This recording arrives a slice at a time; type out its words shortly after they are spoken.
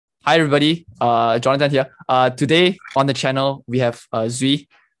Hi everybody, Jonathan here. Today on the channel we have Zui.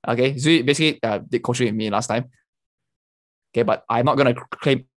 Okay, Zui basically did coaching with me last time. Okay, but I'm not gonna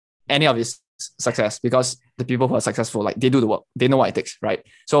claim any of his success because the people who are successful, like they do the work, they know what it takes, right?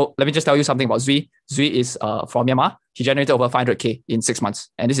 So let me just tell you something about Zui. Zui is from Myanmar. He generated over 500K in 6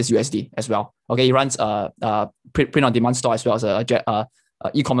 months, and this is USD as well. Okay, he runs a print on demand store as well as a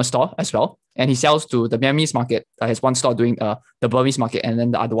e-commerce store as well, and he sells to the Myanmarese market. He has one store doing the Burmese market, and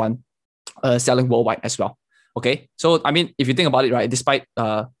then the other one selling worldwide as well. Okay, so I mean, if you think about it, right, despite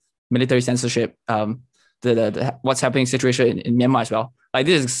military censorship, the what's happening situation in Myanmar as well, like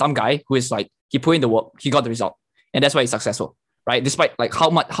this is some guy who is like he put in the work, he got the result, and that's why he's successful, right? Despite like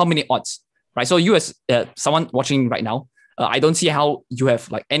how many odds, right? So you as someone watching right now, I don't see how you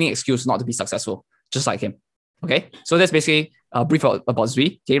have like any excuse not to be successful, just like him. Okay, so that's basically brief about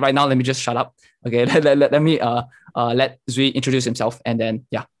Zui. Okay, right now let me just shut up. Okay, let me let Zui introduce himself, and then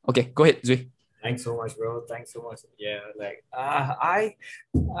yeah, okay, go ahead, Zui. Thanks so much, bro. Thanks so much. Yeah, I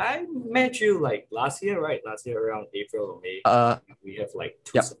met you like last year, right? Last year around April or May. We have like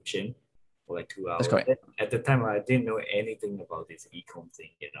two Yeah, sessions for like 2 hours. that's correct. At the time, I didn't know anything about this e-com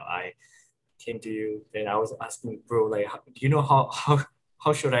thing. I came to you, then I was asking, bro, like, do you know how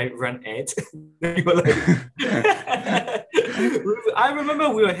should I run ads? You were like, I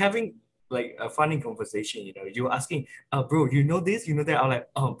remember we were having like a funny conversation. You were asking, bro, you know this, you know that. I'm like,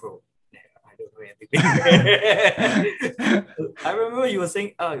 oh, bro, I don't know anything. I remember you were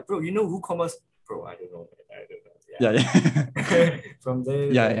saying, bro, you know WooCommerce? Bro, I don't know. I don't know. Yeah, yeah. From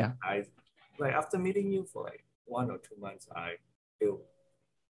there, Yeah, then yeah. I like after meeting you for like 1 or 2 months, I built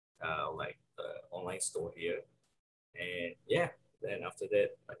like the online store here, and yeah, then after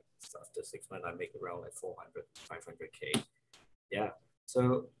that, like after 6 months, I make around like 400, 500K. Yeah.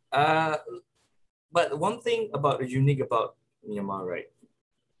 So, but one thing about unique about Myanmar, right,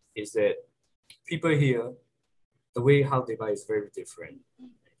 is that people here, the way how they buy is very different.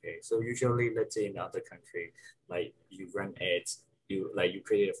 Okay, so usually, let's say in other country, like you run ads, you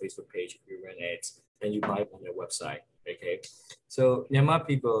create a Facebook page, you run ads, then you buy on their website. Okay, so Myanmar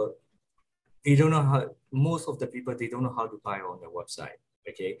people, they don't know how. Most of the people they don't know how to buy on their website.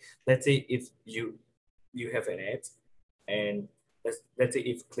 Okay, let's say if you have an ad, and let's say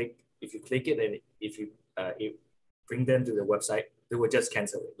if you click it, and if bring them to the website, they will just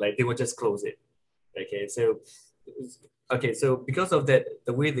cancel it. Like they will just close it. Okay, so because of that,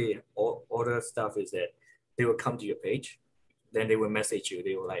 the way they order stuff is that they will come to your page, then they will message you.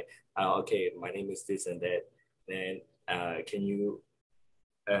 They will like, okay, my name is this and that. Then uh, can you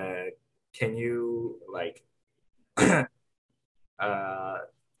like, uh,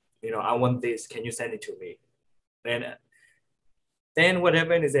 I want this. Can you send it to me? Then what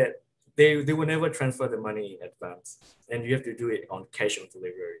happened is that they will never transfer the money in advance, and you have to do it on cash on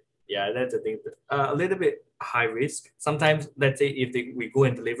delivery. Yeah, that's the thing. A little bit high risk. Sometimes, let's say if we go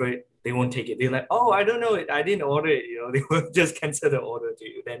and deliver it, they won't take it. They're like, oh, I don't know it. I didn't order it. They will just cancel the order to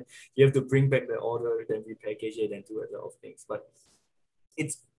you. Then you have to bring back the order, then repackage it, and do a lot of things. But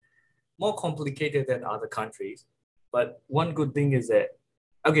it's more complicated than other countries. But one good thing is that,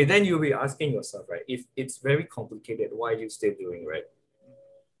 okay, then you'll be asking yourself, right? If it's very complicated, why are you still doing, right?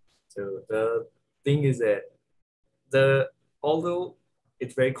 So the thing is that although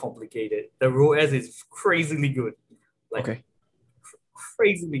it's very complicated, the ROAS is crazily good, like Okay.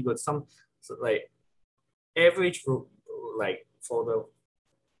 crazily good. Like average like for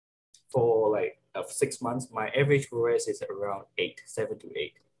like 6 months, my average ROAS is around 7 to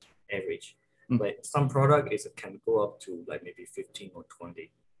 8 average. Mm. Like some product can go up to like maybe 15 or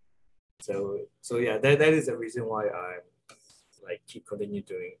 20. So yeah, that is the reason why I like keep continue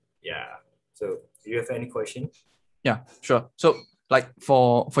doing. Yeah. So do you have any question? Yeah, sure. So like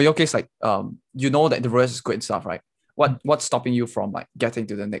for your case, like you know that the rest is good and stuff, right? What's stopping you from like getting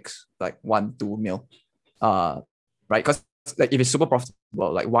to the next like 1-2 mil? Right? Because like if it's super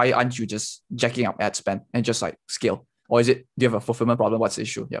profitable, like why aren't you just jacking up ad spend and just like scale? Or is it do you have a fulfillment problem? What's the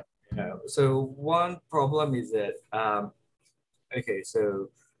issue? Yeah. Yeah. So one problem is that okay, so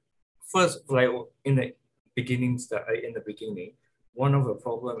first like in the beginning, one of the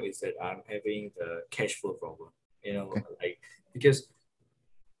problem is that I'm having the cash flow problem. Okay. Like because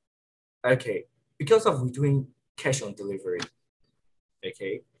okay, because of we doing cash on delivery,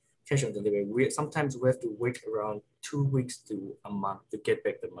 okay, cash on delivery, sometimes we have to wait around 2 weeks to a month to get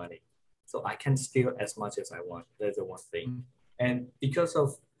back the money. So I can scale as much as I want. That's the one thing. Mm. And because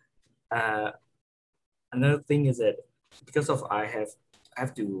of uh, another thing is that because of I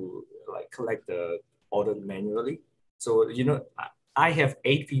have to like collect the order manually. So I have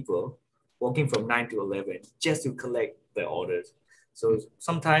 8 people working from 9 to 11 just to collect the orders. So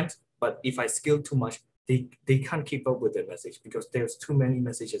sometimes, but if I scale too much, they can't keep up with the message because there's too many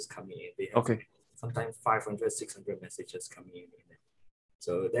messages coming in. They have sometimes 500, 600 messages coming in.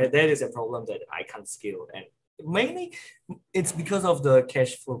 So that is a problem that I can't scale. And mainly it's because of the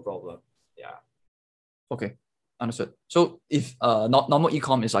cash flow problem. Yeah. Okay. Understood. So if not normal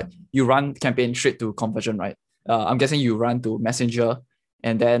e-com is like you run campaign straight to conversion, right? I'm guessing you run to Messenger,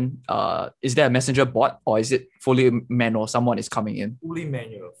 and then is there a Messenger bot or is it fully manual? Someone is coming in. Fully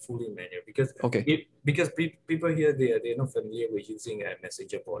manual because Okay. People here they're not familiar with using a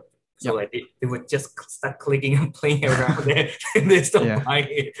Messenger bot. So Yep. like they would just start clicking and playing around there and they stop buying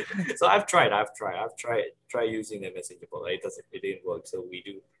it. So I've tried using the Messenger bot. It didn't work. So we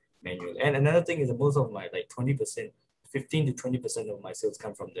do manual. And another thing is that most of my like 20%, 15 to 20% of my sales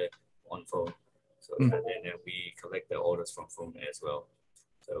come from the on phone. So and then we collect the orders from phone as well.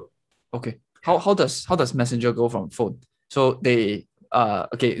 So okay. How does Messenger go from phone? So they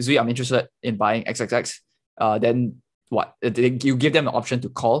okay, Zui, I'm interested in buying XXX. Then what? You give them an option to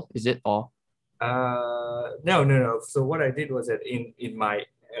call, is it? Or no. So what I did was that in my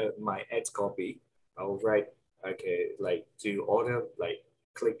my ads copy, I will write like to order, like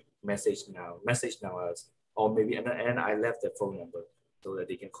click message now as, or maybe and I left the phone number so that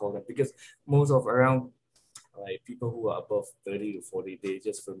they can call them, because most of around like people who are above 30 to 40, they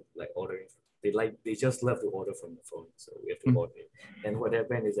just from like ordering, they just love to order from the phone, so we have to order it. And what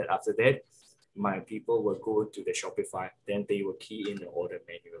happened is that after that, my people will go to the Shopify, then they will key in the order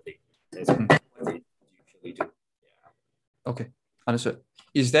manually. That's what they usually do. Yeah. okay, understood.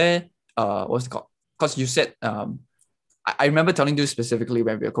 Is there what's it called? Because you said I remember telling you specifically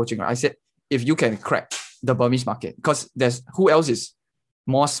when we were coaching, right? I said if you can crack the Burmese market, because there's who else is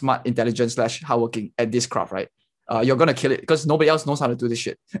more smart, intelligent / hardworking at this craft, right? You're gonna kill it because nobody else knows how to do this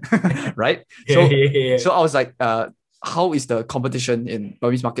shit, right? So I was like, how is the competition in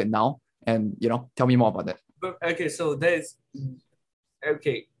Burmese market now? And tell me more about that. But okay, so there's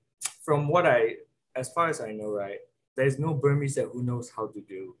from as far as I know, right? There's no Burmese who knows how to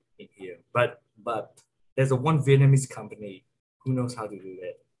do in here, but there's a one Vietnamese company who knows how to do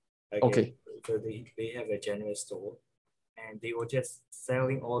that. Okay. So they have a general store, and they were just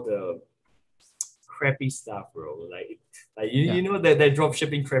selling all the crappy stuff, bro. Like you know that drop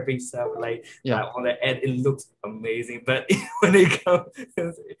shipping crappy stuff, like on the ad it looks amazing, but when it comes,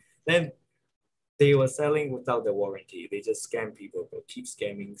 then they were selling without the warranty. They just scam people, bro. Keep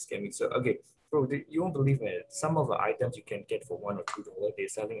scamming. So okay, bro, you won't believe it. Some of the items you can get for $1 or $2, they're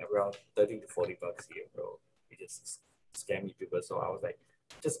selling around 30 to 40 bucks here, bro. They just scamming people. So I was like,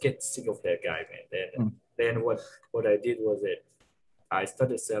 just get sick of that guy, man. Then what I did was that I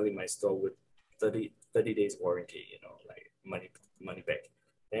started selling my store with 30 days warranty, like money back.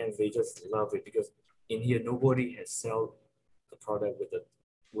 And they just love it because in here nobody has sold the product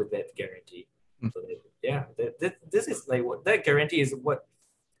with that guarantee. So this is like what that guarantee is, what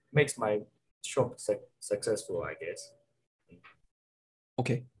makes my shop successful, I guess.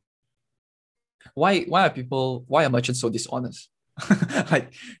 Okay. Why are merchants so dishonest?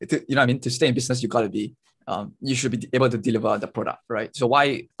 Like, you know what I mean? To stay in business, you gotta be you should be able to deliver the product, right? So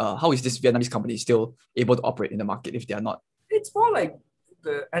why how is this Vietnamese company still able to operate in the market if they are not? It's more like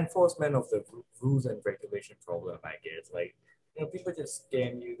the enforcement of the rules and regulation problem, I guess. Like, people just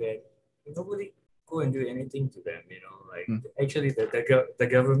scam you, then nobody go and do anything to them, like actually the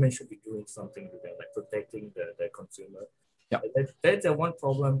government should be doing something to them, like protecting the consumer. Yeah. That's the one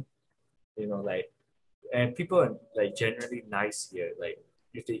problem, like, and people are like generally nice here. Like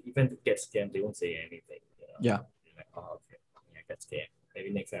if they even get scammed, they won't say anything. Yeah. Like, oh, okay, I got scammed.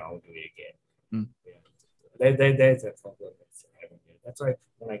 Maybe next time I won't do it again. That's a problem that's happening here. That's why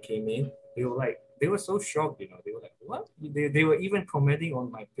when I came in, they were so shocked. They were like, what? They were even commenting on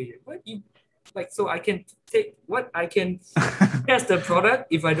my page. What you like? So I can take what I can test the product.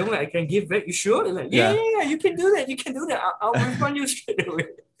 If I don't like, I can give back. You sure? They're like, yeah, you can do that. You can do that. I'll refund you straight away.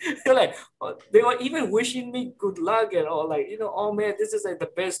 They're like, they were even wishing me good luck and all, like, oh man, this is like the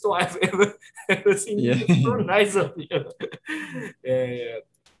best store I've ever seen. Yeah. So nice of you. Yeah,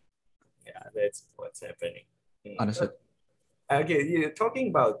 that's what's happening. Understood. Okay, you're talking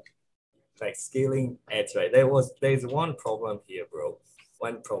about like scaling ads, right? There's one problem here, bro.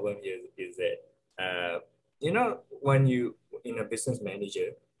 One problem here is that when you in a business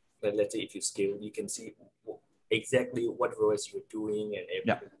manager, let's say if you scale, you can see exactly what roles you're doing and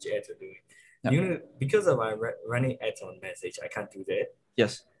everything which ads are doing. Because of I'm running ads on message, I can't do that.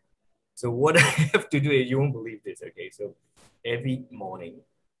 Yes. So what I have to do is, you won't believe this. Okay, so every morning,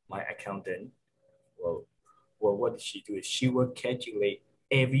 my accountant what did she do is she will calculate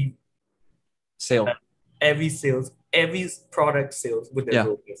every sale. every sales, every product sales with the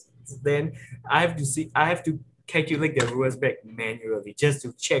ROAS. Then I have to calculate the ROAS back manually just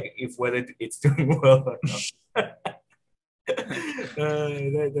to check if whether it's doing well or not.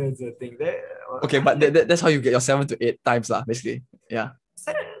 That's the thing. Okay, but that's how you get your 7 to 8 times, basically. Yeah.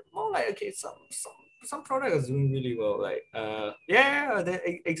 More like, okay, some products are doing really well. Like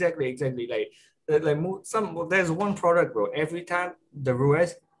exactly. There's one product, bro. Every time the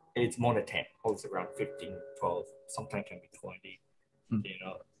ROAS, it's more than 10. Oh, it's around 15, 12. Sometimes can be 20. You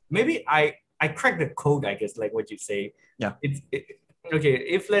know, maybe I crack the code, I guess, like what you say. Yeah. Okay,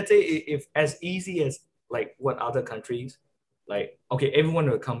 if let's say if as easy as like what other countries, like, okay, everyone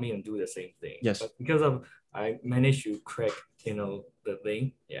will come in and do the same thing. Yes. But because of I managed to crack, the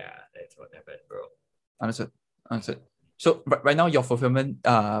thing. Yeah, that's what happened, bro. Understood. So right now your fulfillment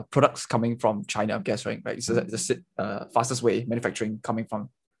products coming from China, I guess, right? Right. So that's the fastest way manufacturing coming from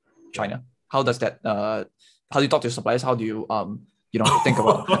China. How does that how do you talk to your suppliers? How do you think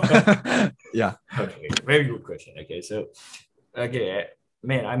about yeah. Okay, very good question. Okay, so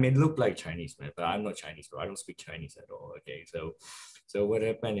man, I may look like Chinese, man, but I'm not Chinese, bro. I don't speak Chinese at all. Okay, so what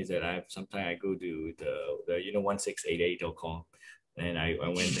happened is that sometimes I go to the 1688.com, and I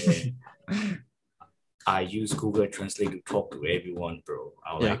went there. I use Google Translate to talk to everyone, bro.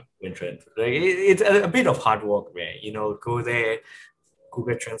 It's a bit of hard work, man. Go there,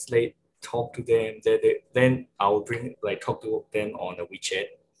 Google Translate, talk to them. Then I'll talk to them on the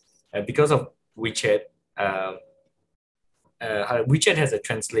WeChat. Because of WeChat, WeChat has a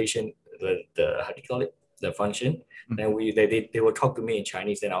translation, the how do you call it, the function. Then they will talk to me in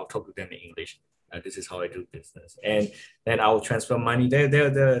Chinese, then I'll talk to them in English. This is how I do business, and then I'll transfer money.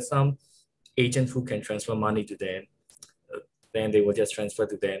 There are some agents who can transfer money to them. Then they will just transfer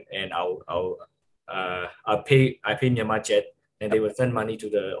to them, and I'll pay Myanmar jet, and they will send money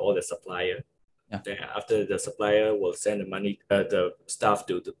to all the supplier. Yeah. Then after the supplier will send the money, the stuff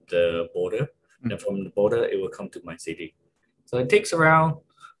to the border. Then from the border, it will come to my city. So it takes around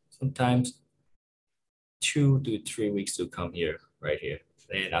sometimes 2 to 3 weeks to come here, right here.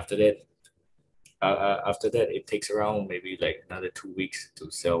 And after that, it takes around maybe like another 2 weeks to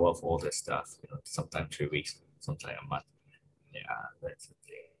sell off all the stuff. Sometimes 3 weeks, sometimes a month. Yeah, that's the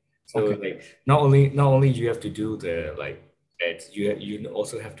thing. So like not only you have to do the ads, you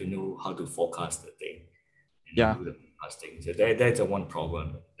also have to know how to forecast the thing. Yeah. Do the forecasting. So that's a one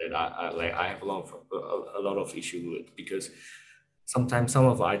problem that I have a lot of issue with, because sometimes some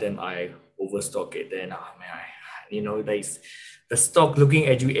of the item I overstock it, then the stock looking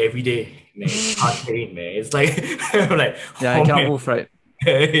at you every day, man. It's heart pain, man. It's like like I cannot move, right?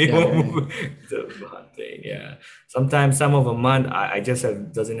 The hard thing, yeah. Sometimes some of a month I just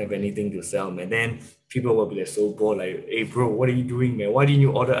doesn't have anything to sell, man. Then people will be like so bored, like, hey bro, what are you doing, man? Why didn't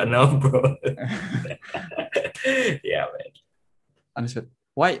you order enough, bro? Yeah, man. Understood.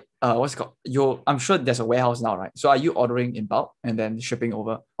 Why what's it called? I'm sure there's a warehouse now, right? So are you ordering in bulk and then shipping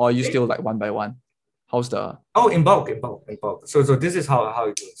over, or are you still like one by one? How's the in bulk. So this is how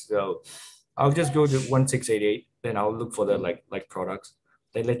it goes. So I'll just go to 1688, then I'll look for the like products.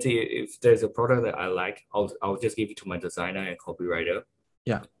 Then let's say if there's a product that I like, I'll just give it to my designer and copywriter.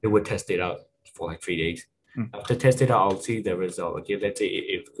 Yeah. They will test it out for like 3 days. After test it out, I'll see the result. Okay, let's say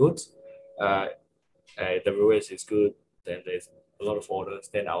if good, the ROAS is good, then there's a lot of orders,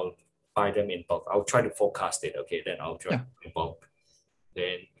 then I'll buy them in bulk. I'll try to forecast it. Okay, then I'll try in bulk.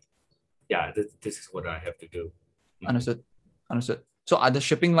 Then this is what I have to do. Understood. So are the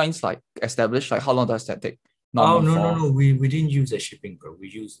shipping lines like established? Like how long does that take? No. We didn't use a shipping, bro. We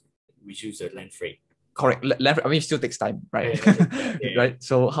use a land freight. Correct. I mean, it still takes time, right? Yeah. Right.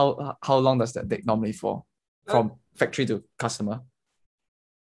 So how long does that take normally for from factory to customer?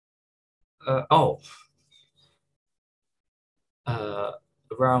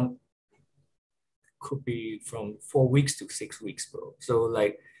 Around could be from 4 weeks to 6 weeks, bro. So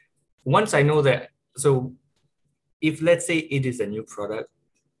like once I know that, so if let's say it is a new product,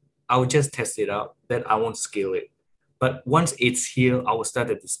 I'll just test it out, then I won't scale it. But once it's here, I will start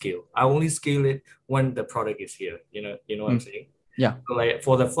to scale. I only scale it when the product is here. You know what I'm saying? Yeah. So like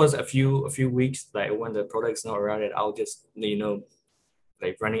for the first a few weeks, like when the product's not around it, I'll just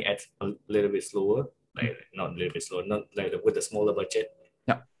like running at a little bit slower, like not a little bit slower, not like with a smaller budget.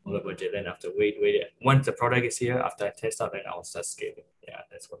 Yeah. Smaller budget. Then after wait. Once the product is here, after I test out, then I'll start scaling. Yeah,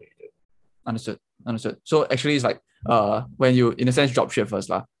 that's what we do. Understood. So actually, it's like when you in a sense drop ship first,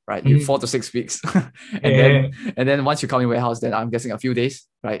 right? You 4 to 6 weeks, and then once you come in warehouse, then I'm guessing a few days,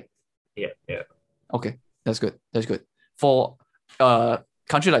 right? Yeah. Okay, that's good. For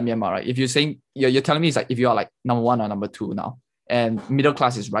country like Myanmar, right? If you're saying you're telling me it's like if you are like number 1 or number 2 now, and middle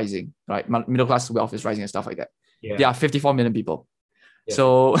class is rising, right? Middle class wealth is rising and stuff like that. Yeah. There are 54 million people. Yeah.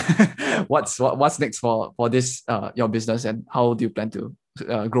 So what's next for this your business, and how do you plan to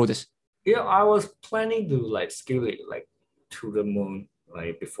grow this? Yeah, I was planning to like scale it like to the moon,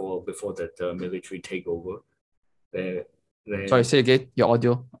 like before the military takeover. Then Sorry, say again, your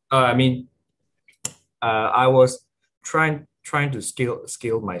audio. I mean, I was trying to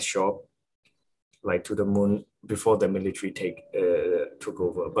scale my shop like to the moon before the military took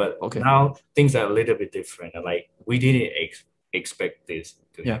over. But Okay. now things are a little bit different. Like we didn't expect this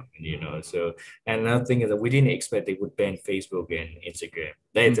to Yeah. happen, you know. So and another thing is that we didn't expect they would ban Facebook and Instagram.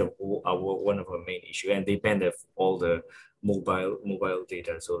 That's one of our main issue, and they banned all the mobile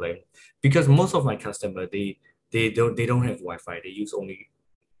data. So like because most of my customer they don't have Wi-Fi. They use only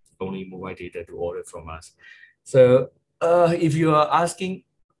mobile data to order from us. So if you are asking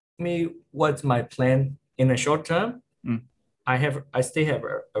me what's my plan in the short term, I still have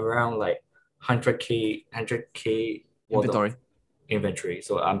around like 100k inventory.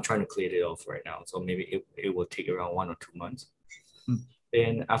 So I'm trying to clear it off right now. So maybe it will take around 1 or 2 months.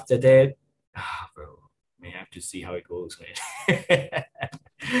 Then after that, bro, may have to see how it goes, man.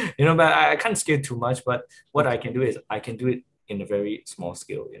 You know, but I can't scale too much. But what I can do is I can do it in a very small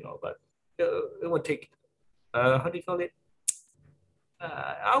scale, you know. But it will take how do you call it?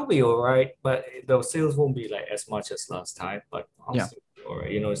 I'll be all right, but the sales won't be like as much as last time. But I'll still be all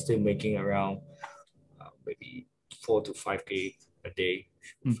right. You know, still making around maybe 4 to 5k a day.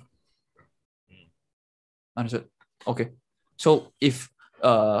 Understood. Okay. So if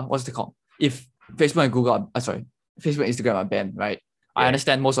what's it called? If Facebook and Google Facebook and Instagram are banned, right? Yeah. I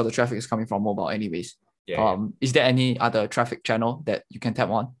understand most of the traffic is coming from mobile anyways. Yeah. Is there any other traffic channel that you can tap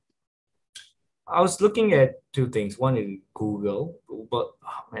on? I was looking at two things. One is Google, but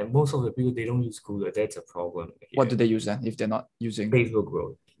man, most of the people they don't use Google. That's a problem. What do they use then if they're not using Facebook,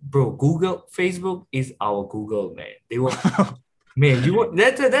 bro? Facebook is our Google, man. They will, man.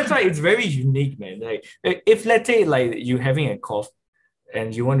 That's why it's very unique, man. Like if let's say like you having a cough,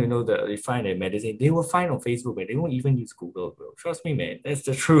 and you want to know you find a medicine, they will find on Facebook, but they won't even use Google, bro. Trust me, man. That's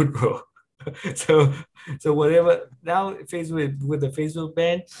the truth, bro. So whatever now Facebook with the Facebook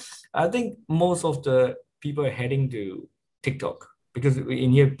ban, I think most of the people are heading to TikTok because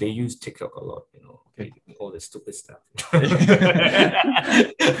in here they use TikTok a lot, you know. Okay. All the stupid stuff.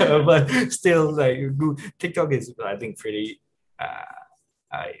 But still, like TikTok is I think pretty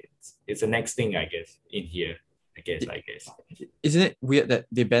it's the next thing I guess in here. I guess. Isn't it weird that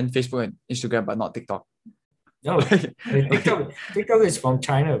they banned Facebook and Instagram but not TikTok? No, TikTok is from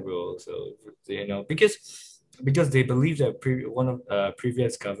China, bro. So you know because they believe that one of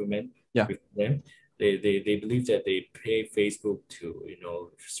previous government with them, they believe that they pay Facebook to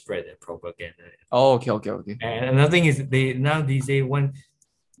spread their propaganda. Oh, okay. And another thing is these days when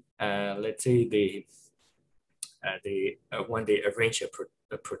let's say they when they arrange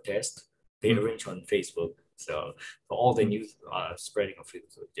a protest, they arrange on Facebook. So for all the news spreading on Facebook,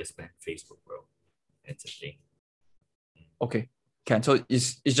 so just ban Facebook, bro. That's a thing. Okay, so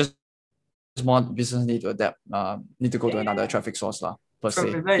it's just more business need to adapt. Need to go to another traffic source per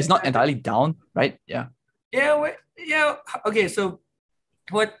se. It's not entirely down, right? Yeah. Yeah. Okay, so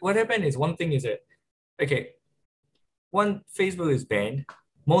what happened is one thing is that when Facebook is banned,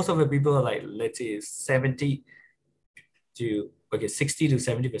 most of the people are like let's say 60 to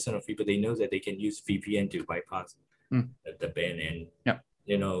 70% of people they know that they can use VPN to bypass the ban and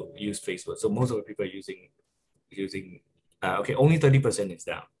use Facebook. So most of the people are using only 30% is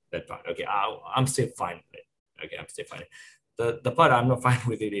down that part. Okay, I'm still fine with it. Okay, I'm still fine. The part I'm not fine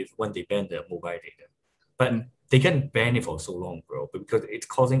with it is when they ban the mobile data, but they can ban it for so long, bro, because it's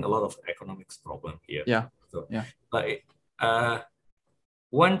causing a lot of economics problem here. Yeah. So but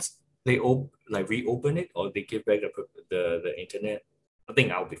once they reopen it or they give back the internet, I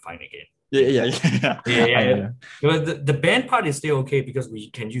think I'll be fine again. Yeah. The ban part is still okay because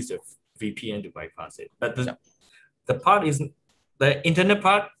we can use the VPN to bypass it. But the part is the internet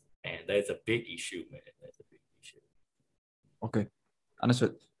part, and that's a big issue, man. That's a big issue. Okay,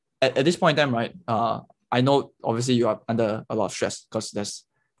 understood. At this point in time, right? I know obviously you are under a lot of stress because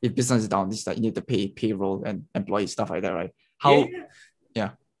if business is down, this you need to pay payroll and employee stuff like that, right?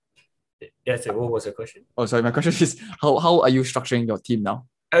 Yeah. So what was the question? Oh, sorry. My question is how are you structuring your team now?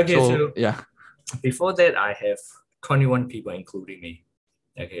 Okay, so before that, I have 21 people, including me.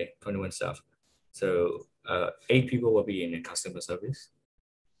 Okay, 21 staff. So 8 people will be in the customer service,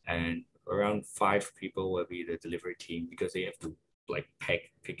 and around 5 people will be the delivery team because they have to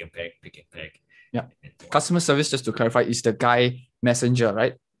pick and pack. Yeah. Customer service, just to clarify, is the guy messenger,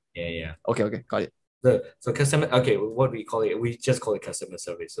 right? Yeah. Okay, got it. So customer, okay, what we call it, we just call it customer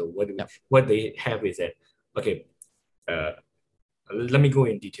service. So Yep. what they have is that, okay, uh, let me go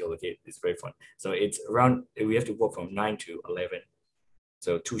in detail. Okay, it's very fun. So it's around, we have to work from 9 to 11.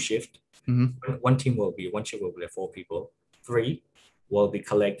 So two shift. Mm-hmm. One shift will be like 4 people. Three will be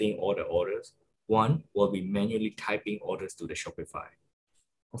collecting all the orders. One will be manually typing orders to the Shopify.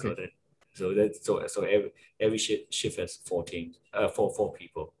 Okay. So every shift has 14, four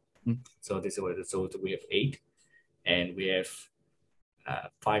people. Mm. So we have 8, and we have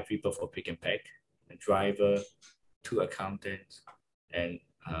 5 people for pick and pack, a driver, 2 accountants, and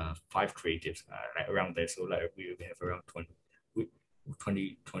 5 creatives, like around there. So like we have around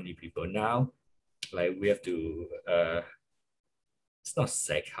 20 people now. Like we have to it's not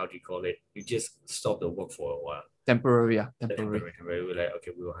sack, how do you call it? You just stop the work for a while. Temporary, yeah. Temporary. We're like,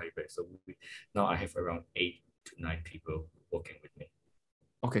 okay, we will hire back. So now I have around 8 to 9 people working with me.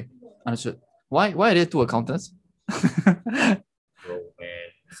 Okay, understood. Why are there 2 accountants? Bro,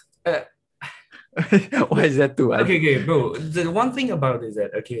 man. Why is that 2? Okay, bro. The one thing about it is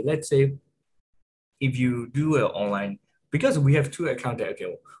that, okay, let's say if you do an online, because we have 2 accounts.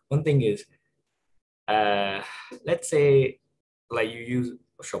 Okay, one thing is, let's say like you use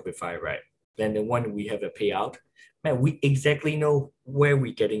Shopify, right? Then the one we have a payout, man, we exactly know where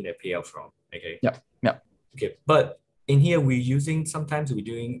we're getting the payout from. Okay. Yeah. Okay, but in here sometimes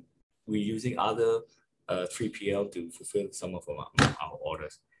we're using other 3PL to fulfill some of our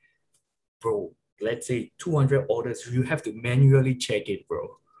orders. Bro, let's say 200 orders, you have to manually check it,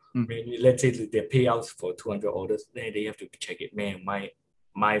 bro. Let's say the payouts for 200 orders, then they have to check it. Man,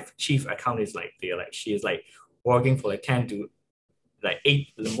 my chief account is like, she is like working for like 10 to like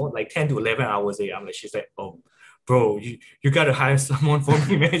 10 to 11 hours a day. I'm like, she's like, oh, bro, you gotta hire someone for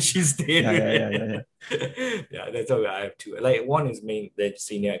me, man. She's there. Yeah, that's all. I have 2. Like one is the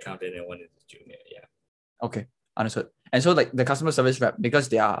senior accountant, and one is the junior. Yeah. Okay, understood. And so like the customer service rep, because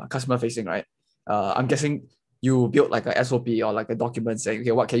they are customer facing, right? I'm guessing you build like a SOP or like a document saying,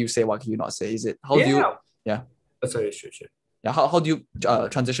 okay, what can you say, what can you not say? Is it how do you? Yeah. Oh, sorry, sure. Yeah. How do you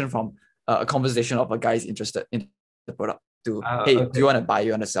transition from a conversation of a guy is interested in the product to hey, okay, do you want to buy?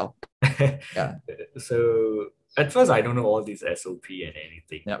 You want to sell? Yeah. So at first I don't know all these SOP and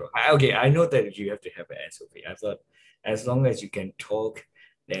anything. Yeah. I know that you have to have an SOP. I thought as long as you can talk,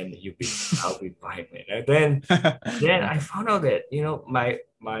 then I'll be buying it. And then I found out that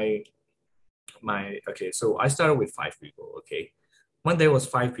okay, so I started with 5 people. Okay, when there was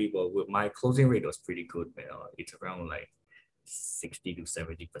 5 people, my closing rate was pretty good. It's around like 60 to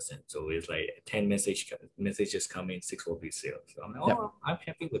 70%. So it's like 10 messages come in, 6 will be sales. So I'm like, I'm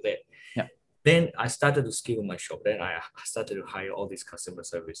happy with that. Yeah. Then I started to scale my shop. Then I started to hire all these customer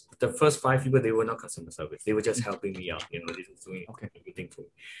service. The first 5 people, they were not customer service. They were just helping me out. They were doing everything for me.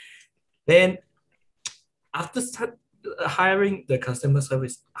 Then after hiring the customer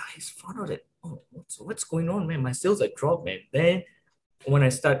service, I found out that, oh, what's going on, man? My sales are dropped, man. Then when I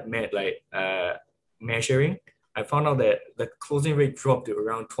start measuring, I found out that the closing rate dropped to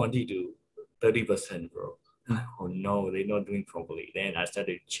around 20 to 30%, bro. Oh no, they're not doing properly. Then I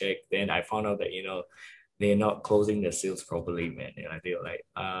started to check. Then I found out that they're not closing the sales properly, man. They're like,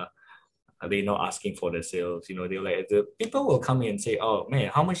 they're not asking for the sales. They were like, the people will come in and say, oh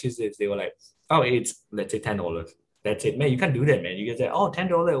man, how much is this? They were like, oh, it's, let's say $10. That's it, man. You can't do that, man. You can say, oh,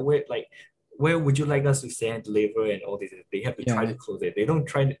 $10. Where would you like us to send, deliver, and all this? They have to try to close it. They don't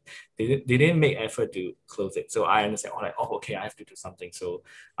try to. They didn't make effort to close it. So I understand. Okay, I have to do something. So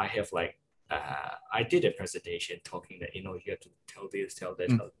I have I did a presentation talking that you have to tell this, tell that.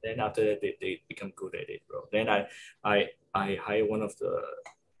 Then after that, they become good at it, bro. Then I hire one of the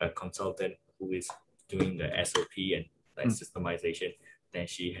consultant who is doing the SOP and systemization. Then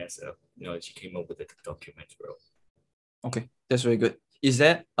she has she came up with the documents, bro. Okay, that's very good. Is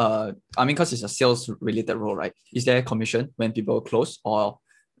there because it's a sales related role, right? Is there a commission when people close or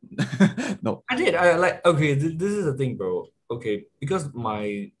no? I did. Okay, this is the thing, bro. Okay, because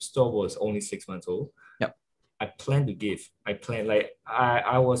my store was only 6 months old. Yep. I plan to give.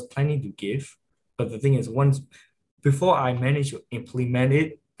 I was planning to give, but the thing is, before I managed to implement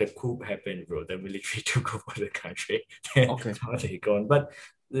it, the coup happened, bro. The military took over the country. Okay. They gone. But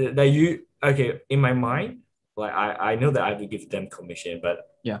in my mind, I know that I have to give them commission, but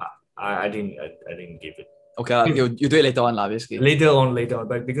I didn't give it. Okay, you do it later on, basically. Later on,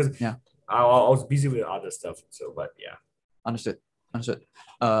 but because I was busy with other stuff. So, but yeah. Understood.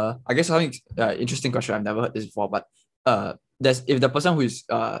 I guess something interesting question. I've never heard this before, but if the person who is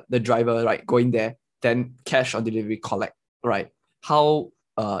the driver, right, going there, then cash on delivery collect, right? How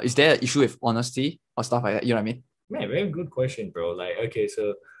is there an issue with honesty or stuff like that? You know what I mean? Man, very good question, bro.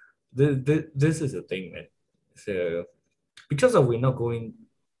 So this is the thing, man. So because of we're not going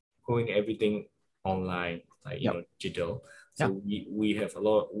everything online, like Yep. digital. So Yeah. we have a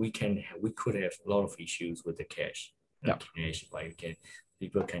lot. We could have a lot of issues with the cash. Yeah. Cash, like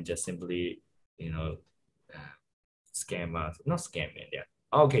people can just simply you know scam us. Not scam, man. Yeah.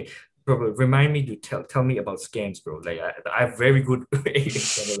 Okay. Bro, remind me to tell me about scams, bro. Like I have very good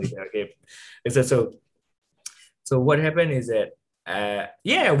example there. Okay. It's so what happened is that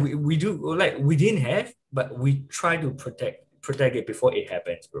yeah, we do like we didn't have, but we try to protect it before it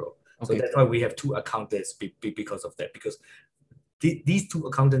happens, bro. So Okay. that's why we have two accountants because of that. Because these two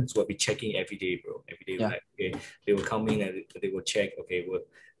accountants will be checking every day, bro. Every day, Yeah. like okay, they will come in and they will check, okay, what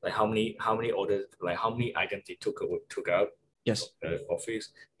like how many orders, like how many items they took out of Yes. the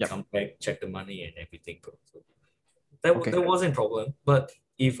office, Yep. come back, check the money and everything, bro. So Okay. that wasn't a problem. But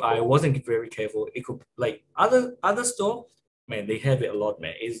if I wasn't very careful, it could like other store, man, they have it a lot,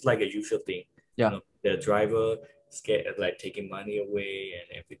 man. It's like a usual thing. Yeah. The driver scared like taking money away and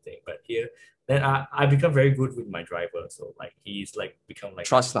everything. But here, then I become very good with my driver. So like he's like become like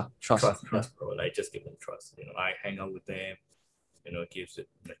Trust lah. Trust. Yeah. trust, bro. Like just give them trust. I hang out with them, gives it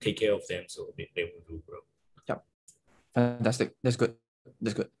take care of them, so they will do, bro. Yep. Fantastic. That's good.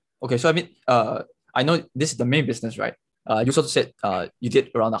 That's good. Okay. So I mean, I know this is the main business, right? You also said you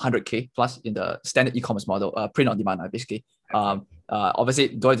did around 100K plus in the standard e-commerce model, print on demand, basically. Obviously,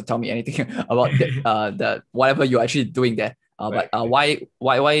 don't have to tell me anything about the whatever you're actually doing there. But why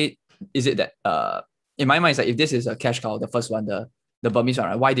is it that in my mind, it's like if this is a cash cow, the first one, the Burmese one,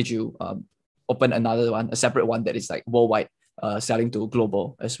 right? Why did you open another one, a separate one that is like worldwide, selling to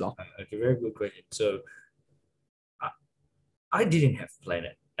global as well? Okay, very good question. So I didn't have planned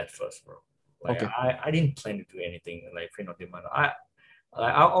it at first, bro. Like Okay. I didn't plan to do anything like print on demand.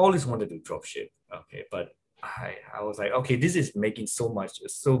 I always wanted to drop ship. Okay, but I was like, okay, this is making so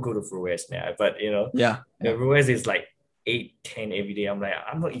good of ROAS now. But Yeah. the ROAS is like 8, 10 every day. I'm like,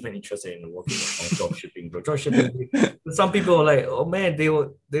 I'm not even interested in working on drop shipping, bro. Drop shipping. Some people are like, oh man, they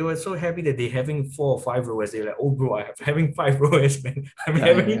were so happy that they're having 4 or 5 ROAS. They're like, oh bro, I'm having 5 ROAS, man. I'm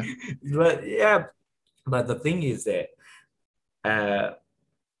having, but yeah. But the thing is that uh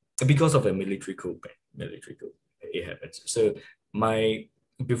because of a military coup, it happens. So my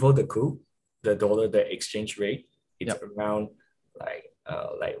before the coup, the dollar, the exchange rate, it's around like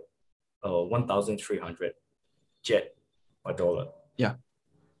 1,300 jet per dollar. Yeah.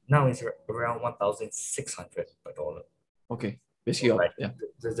 Now it's around 1,600 per dollar. Okay. Basically, Like, yeah.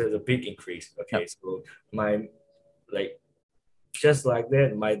 there's a big increase. Okay, so my like just like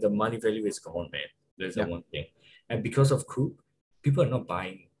that, the money value is gone, man. There's the one thing, and because of coup, people are not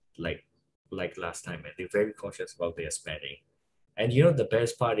buying like last time, and they're very cautious about their spending. And the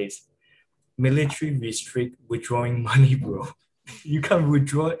best part is military restrict withdrawing money, bro. You can't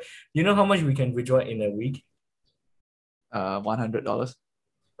withdraw. You know how much we can withdraw in a week? $100.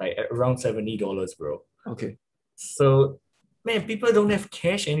 Like around $70, bro. Okay. So, man, people don't have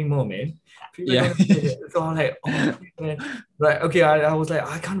cash anymore, man. People don't have cash. So I'm like, oh man, like okay, I was like,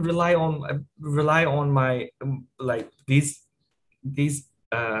 I can't rely on my like these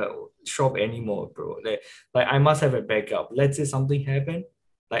shop anymore, bro. Like I must have a backup. Let's say something happened.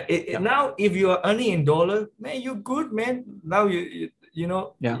 Like now, if you are earning in dollar, man, you're good, man. Now you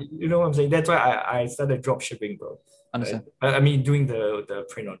know what I'm saying. That's why I started drop shipping, bro. Understand. I mean, doing the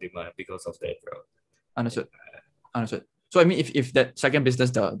print on demand because of that, bro. Understood. So I mean, if that second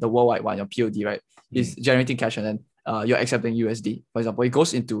business, the worldwide one, your POD, right, is generating cash and then you're accepting USD, for example, it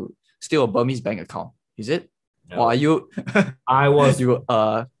goes into still a Burmese bank account, is it? No. Or are you? I was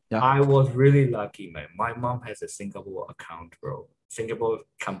I was really lucky, man. My mom has a Singapore account, bro. Singapore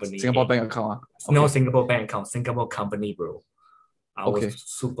company. Singapore bank account. Okay. No Singapore bank account, Singapore company, bro. I Okay. was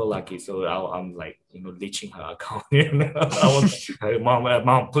super lucky, so I'm like leeching her account. I was like,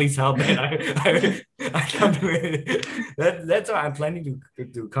 mom, please help, man. I can't do it. That's why I'm planning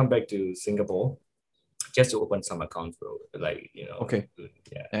to come back to Singapore just to open some accounts, bro. Like Okay.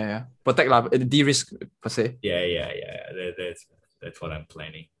 Yeah. Protect lah, de-risk per se. Yeah. That's what I'm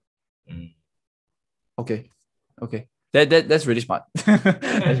planning. Okay. That's really smart.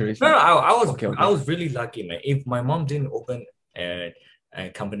 That's really smart. No, I was really lucky, man. If my mom didn't open a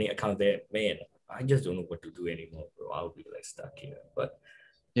company account there, man, I just don't know what to do anymore, bro. I'll be like stuck here. But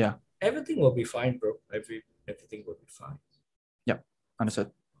yeah, everything will be fine, bro. Everything will be fine. Yep,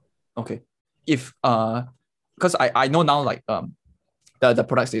 understood. Okay. If because I know now like the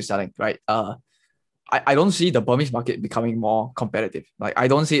products they're selling, right? I don't see the Burmese market becoming more competitive. Like I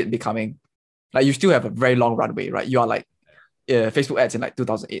don't see it becoming like you still have a very long runway, right? You are like Facebook ads in like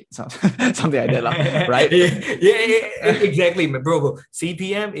 2008, something like that, right? yeah, exactly, bro.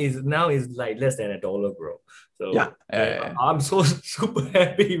 CPM is now like less than $1, bro. So Yeah. I'm so super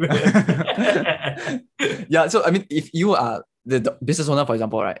happy, man. Yeah. So I mean, if you are the business owner, for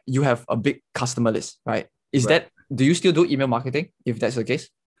example, right, you have a big customer list, right? Right. Do you still do email marketing if that's the case?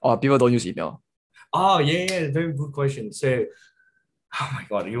 Or people don't use email? Oh yeah, very good question. So, oh my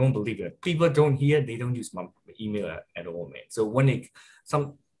God, you won't believe it. People they don't use my email at all, man. So when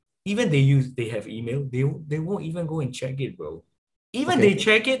some even they have email, they won't even go and check it, bro. Even Okay. they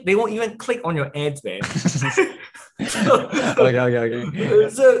check it, they won't even click on your ads, man. Okay.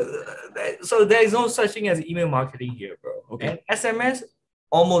 So there is no such thing as email marketing here, bro. Okay. And SMS,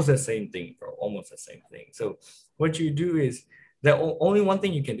 almost the same thing, bro. Almost the same thing. So what you do is the only one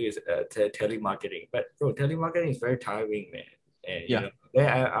thing you can do is telemarketing. But bro, telemarketing is very tiring, man. And you Yeah. know,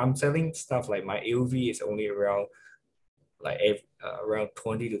 I'm selling stuff like my AOV is only around around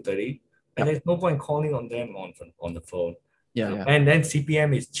 20 to 30. And Yeah. there's no point calling on them on the phone. So, Yeah. and then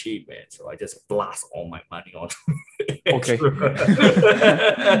CPM is cheap, man. So I just blast all my money on. Okay.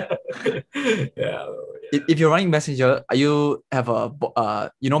 Yeah. If you're running Messenger, are you have a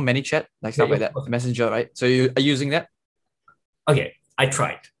ManyChat, like stuff Yeah, like that, Messenger, right? So are you using that? okay, I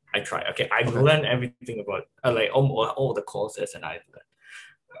tried. Okay, I Okay. learned everything about like all the courses, and I learned.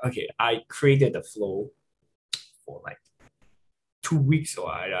 Okay, I created the flow for like 2 weeks, or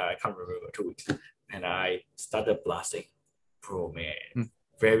I can't remember 2 weeks, and I started blasting. Bro, man,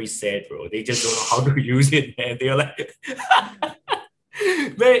 very sad, bro. They just don't know how to use it, man. They're like,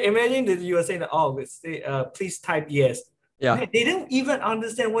 man, imagine that you are saying, oh, please type yes. Yeah. Man, they don't even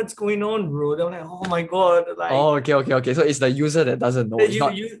understand what's going on, bro. They're like, oh my God, like. Oh, okay. So it's the user that doesn't know. It's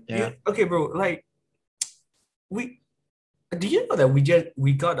not. Yeah. Okay, bro. Like, do you know that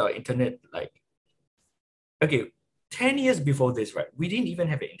we got our internet like, okay, 10 years before this, right? We didn't even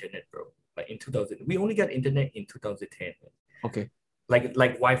have an internet, bro. Like in 2000, we only got internet in 2010. Okay. Like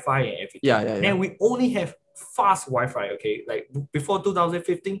Wi-Fi and everything. Yeah. And we only have fast Wi-Fi. Okay, like before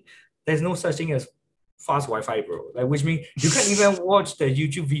 2015, there's no such thing as fast Wi-Fi, bro. Like, which means you can't even watch the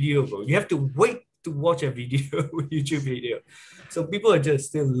YouTube video, bro. You have to wait to watch a video, YouTube video. So people are just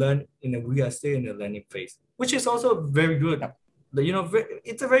still we are still in the learning phase, which is also very good. You know,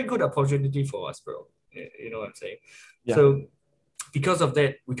 it's a very good opportunity for us, bro. You know what I'm saying? Yeah. So because of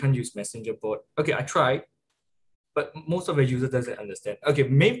that, we can't use Messenger bot. Okay, I tried, but most of the user doesn't understand. Okay,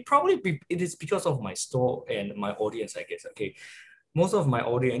 it is because of my store and my audience, I guess. Okay, most of my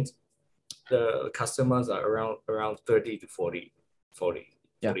audience, the customers are around 30 to 40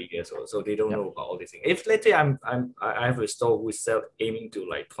 years old, so they don't know about all these things. If let's say I have a store who is aiming to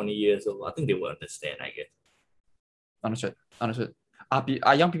like 20 years old, I think they will understand, I guess. Understood.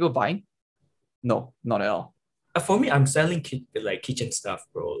 Are young people buying? No, not at all. For me, I'm selling like kitchen stuff,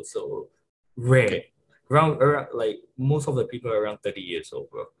 bro. So rare. Okay. Around like most of the people are around 30 years old,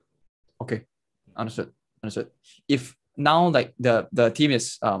 bro. Okay, understood. If now like the team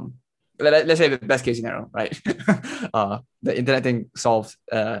is let's say the best case scenario, right? The internet thing solved,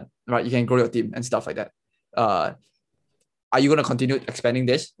 right? You can grow your team and stuff like that. Are you gonna continue expanding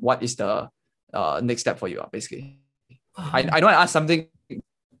this? What is the next step for you, basically? I know I asked something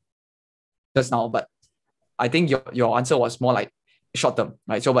just now, but I think your answer was more like short term,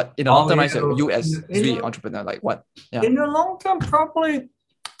 right? So, but in the long term, right, so you as the entrepreneur, like what? Yeah. In the long term, probably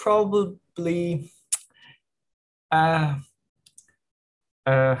how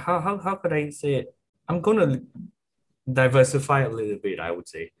could I say it? I'm gonna diversify a little bit, I would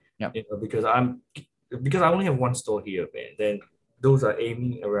say. Yeah. You know, because I only have one store here, man. Then those are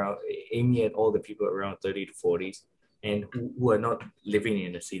aiming at all the people around 30 to 40s and who are not living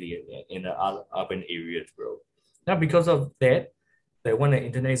in the city, in the urban areas, bro. Now because of that when the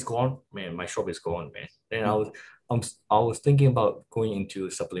internet is gone, man, my shop is gone, man. Then I was thinking about going into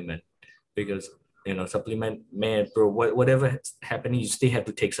supplement, because supplement, man, bro, whatever happening, you still have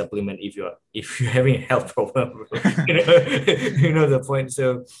to take supplement if you're having a health problem, bro. You know the point.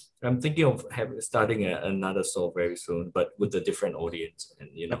 So I'm thinking of starting another store very soon, but with a different audience, and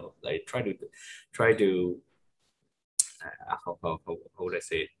like try to how would I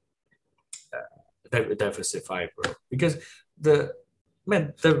say it? Diversify, bro, because the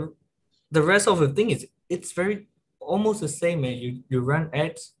rest of the thing is it's very almost the same, man. You run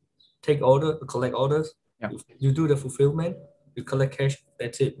ads, collect orders, you do the fulfillment, you collect cash.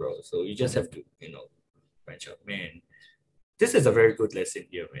 That's it, bro. So you just have to branch out, man. This is a very good lesson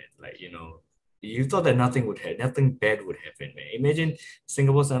here, man. Like you thought that nothing bad would happen, man. Imagine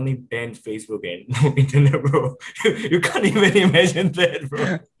Singapore suddenly banned Facebook and no internet, bro. You can't even imagine that,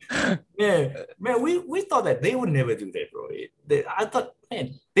 bro. Man, we thought that they would never do that, bro. I thought,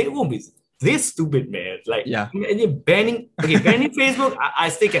 man, they won't be this stupid, man. Like, Yeah. banning Facebook, I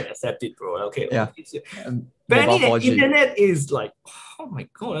still can accept it, bro. Okay, Yeah. banning Mobile the 4G. internet is like, oh my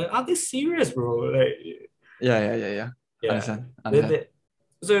god, are they serious, bro? Like, Yeah. yeah. Understand.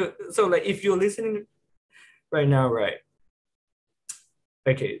 So like, if you're listening right now, right?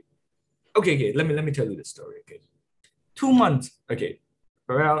 Okay. Let me tell you the story. Okay, 2 months. Okay,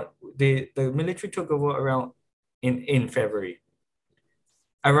 around the military took over around in February.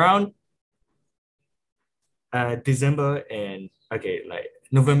 Around December and like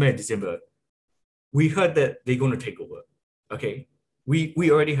November and December, we heard that they're going to take over. Okay, we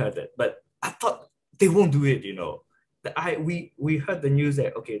already heard that, but I thought they won't do it. We heard the news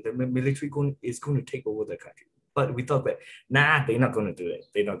that okay, the military is going to take over the country, but we thought that nah, they're not going to do it.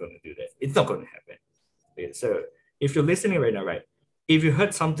 They're not going to do that. It's not going to happen. Okay, so if you're listening right now, right, if you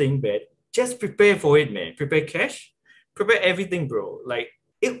heard something bad, just prepare for it, man. Prepare cash, prepare everything, bro. Like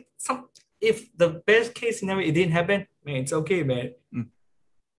if the best case scenario it didn't happen, man, it's okay, man.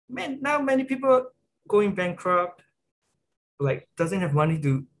 Man, now many people going bankrupt, like doesn't have money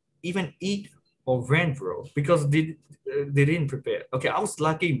to even eat or rent, bro, because they didn't prepare. Okay, I was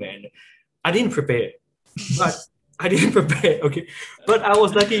lucky, man. I didn't prepare, but I didn't prepare. Okay, but I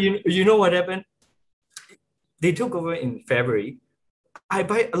was lucky. You know what happened? They took over in February. I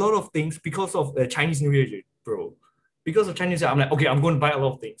buy a lot of things because of the Chinese New Year, bro. Because of Chinese New Year, I'm like, okay, I'm going to buy a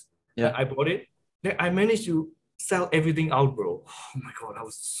lot of things. Yeah. I bought it. Then I managed to sell everything out, bro. Oh my god, I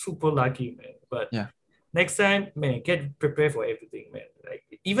was super lucky, man. But yeah, next time, man, get prepared for everything, man. Like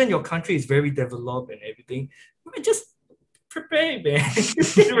even your country is very developed and everything, man, just prepare, man.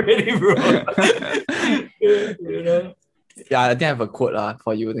 Get ready, bro. you know. Yeah, I think I have a quote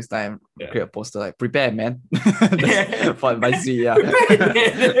for you next time. Yeah. Create a poster like prepare, man. For my Z, yeah.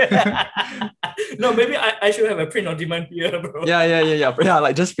 No, maybe I should have a print on demand here, bro. Yeah. Yeah,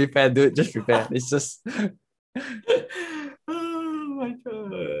 like just prepare, dude. Just prepare. It's just oh my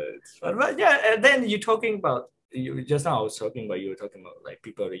god. It's fun. But yeah, and then you're talking about you just now I was talking about you were talking about like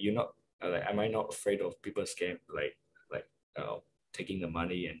people that you're not like am I not afraid of people scam like taking the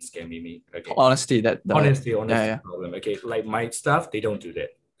money and scamming me? Okay. Honesty, honesty yeah. problem. Okay, like my staff, they don't do that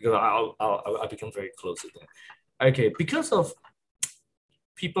because I'll become very close with them. Okay, because of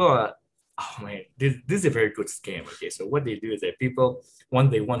people are oh man, this is a very good scam. Okay, so what they do is that people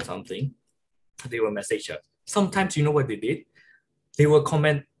once they want something, they will message us. Sometimes you know what they did? They will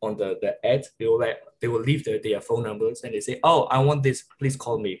comment on the ads. They will leave their phone numbers and they say, "Oh, I want this. Please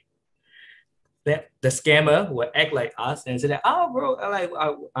call me." Then the scammer will act like us and say that, "Oh, bro,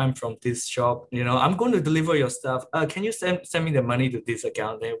 I'm from this shop. I'm going to deliver your stuff. Can you send me the money to this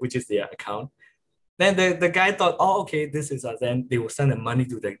account there, which is their account?" Then the guy thought, "Oh, okay, this is us." Then they will send the money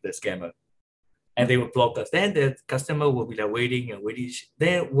to the scammer, and they will block us. Then the customer will be like waiting and waiting.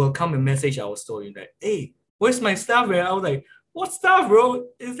 Then will come and message our store like, "Hey, where's my stuff?" And I was like, "What stuff, bro?"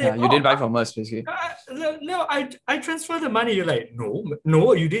 You didn't buy from us, basically. No, I transferred the money. You're like,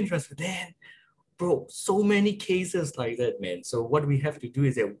 no, you didn't transfer. Then, bro, so many cases like that, man. So what we have to do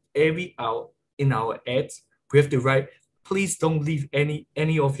is that every hour in our ads, we have to write, "Please don't leave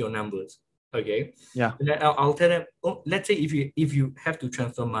any of your numbers." Okay. Yeah. And then I'll tell them, let's say if you have to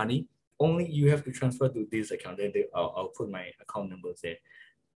transfer money, only you have to transfer to this account. Then I'll put my account numbers there.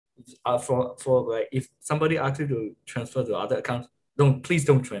 For like if somebody asks you to transfer to other accounts, please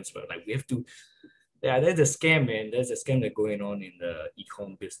don't transfer. Like we have to. Yeah, there's a scam, man. There's a scam that's going on in the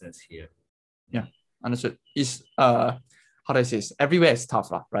e-com business here. Yeah, understood. It's how do I say this? Everywhere is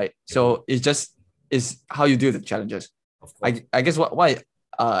tough, right? So it's how you deal with the challenges. Of course. I guess what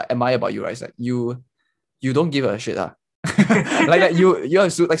I admire about you, right, is like you don't give a shit. like you're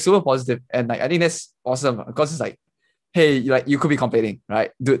like super positive, and like I think that's awesome because it's like, hey, like you could be complaining,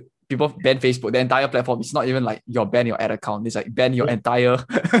 right? Dude, people ban Facebook, the entire platform. It's not even like you're ban your ad account. It's like ban your entire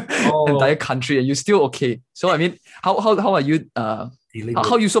entire country, and you're still okay. So I mean, how are you how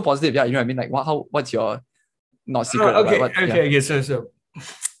are you so positive? Yeah, you know what I mean? Like what's your not secret? Okay. So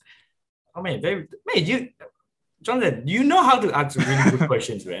oh man, Jonathan, you know how to ask really good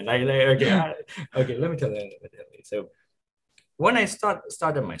questions, man. Okay, let me tell you. So when I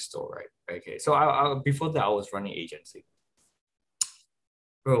started my store, right? Okay, so I before that I was running agency.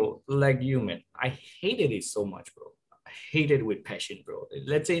 Bro, like you, man, I hated it so much, bro. I hated it with passion, bro.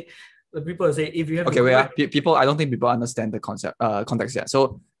 Let's say the people say if you have people, I don't think people understand the context yet.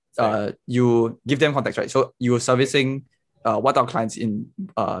 So you give them context, right? So you're servicing what are clients in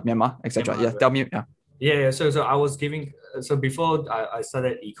Myanmar, etc. Myanmar, Yeah, right. tell me. Yeah. Yeah. So I was giving. So before I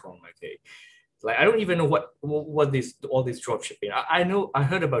started ecom, okay, like I don't even know what this all this drop shipping. I know I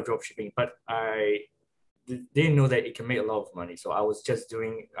heard about drop shipping, but I didn't know that it can make a lot of money. So I was just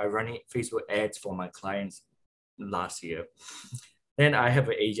running Facebook ads for my clients last year. Then I have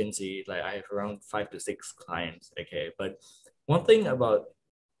an agency, like I have around 5 to 6 clients. Okay, but one thing about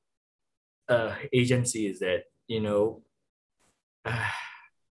agency is that uh,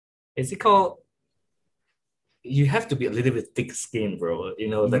 is it called? You have to be a little bit thick skinned, bro.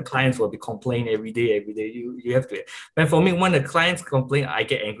 The clients will be complaining every day, every day. You have to. But for me, when the clients complain, I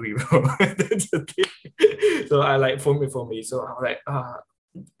get angry, bro. That's the thing. So I like for me. So I'm like,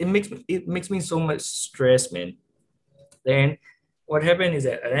 it makes me so much stress, man. Then what happened is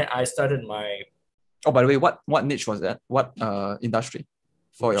that then I started my Oh, by the way, what niche was that? What industry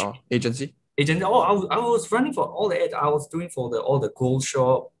for your agency? agent. Oh, I was running for all the ads. I was doing for all the gold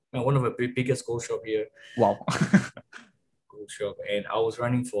shop, one of the biggest gold shop here. Wow. Gold shop, and I was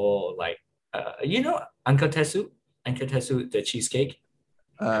running for like Uncle Tesu, the cheesecake.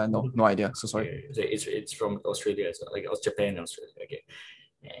 No idea. So sorry. Yeah, it's from Australia as well, like Japan and Australia. Okay.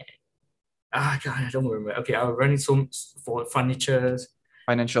 And, God, I don't remember. Okay, I was running some for furnitures.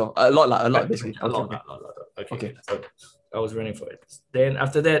 Financial. A lot basically. A lot, Okay. a lot. Okay. Okay. So I was running for it. Then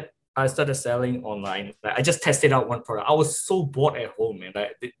after that, I started selling online. Like, I just tested out one product. I was so bored at home, man.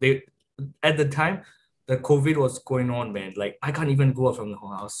 Like they at the time, the COVID was going on, man. Like I can't even go out from the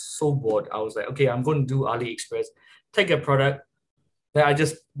home. I was so bored. I was like, okay, I'm going to do AliExpress, take a product, then I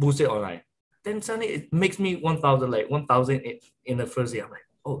just boost it online. Then suddenly it makes me 1,000, like 1,000 in the first year. I'm like,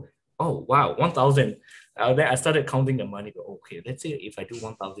 oh wow, 1,000. Then I started counting the money. Okay, let's say if I do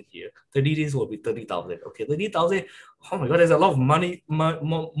 1,000 here, 30 days will be 30,000. Okay, 30,000. Oh my God, there's a lot of money,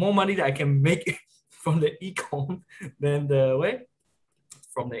 more money that I can make from the ecom than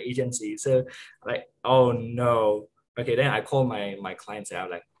from the agency. So like, oh no. Okay, then I call my clients and I'm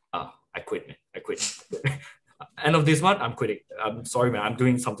like, I quit, man. I quit. End of this month, I'm quitting. I'm sorry, man. I'm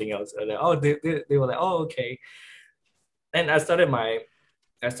doing something else. And they were like, oh, okay. And I started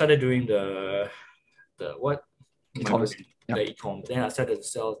doing the what? E-commerce. Yeah. The e-com. Then I started to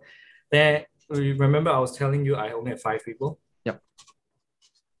sell. Then remember I was telling you I only have 5 people. Yep.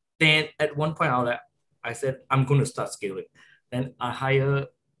 Then at one point I said I'm going to start scaling. Then I hire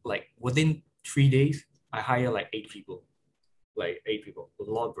like within 3 days I hire like 8 people, a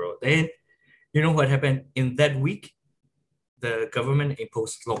lot, bro. Then you know what happened in that week? The government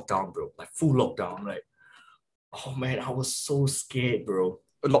imposed lockdown, bro, like full lockdown. Like, oh man, I was so scared, bro.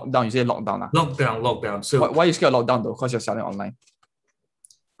 Lockdown. You say lockdown. Lockdown. So why you scared of lockdown though? Because you're selling online.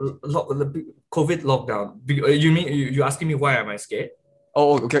 COVID lockdown. You mean you asking me why am I scared?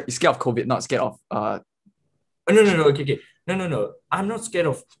 Oh, okay. You're scared of COVID, not scared of No. Okay. No. I'm not scared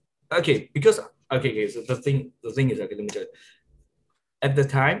of. Okay, because okay. So the thing is, okay, let me tell you. At the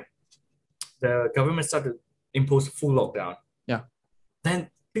time, the government started to impose full lockdown. Yeah. Then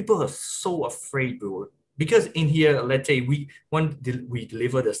people are so afraid, bro. Because in here, let's say we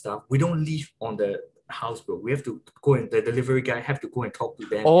deliver the stuff, we don't leave on the house, bro. We have to go and the delivery guy have to go and talk to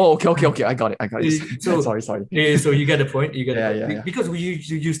them. Oh, okay. I got it. So sorry. So you get the point. Yeah. Because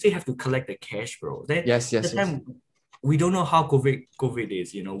you still have to collect the cash, bro. Then yes. time, we don't know how COVID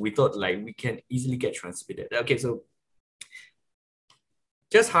is. We thought like we can easily get transmitted. Okay, so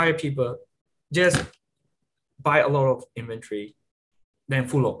just hire people, just buy a lot of inventory, then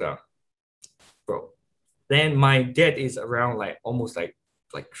full lockdown, bro. Then my debt is around like almost like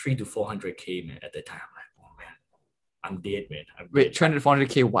 300 to 400K, man. At the time, I'm like, oh man, I'm dead, man. Wait, 300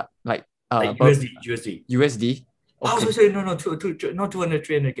 400K what? Like USD. USD. Okay. Oh, sorry, no, not 200,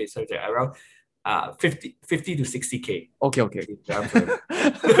 300K. Sorry, around 50 to 60K. Okay.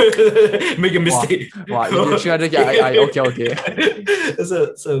 Make a mistake. Wow, 300K.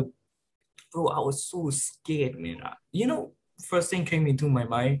 Okay. So, bro, I was so scared, man. First thing came into my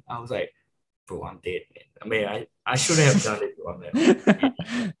mind, I was like, bro, I'm dead, man. I mean, I shouldn't have done it, bro.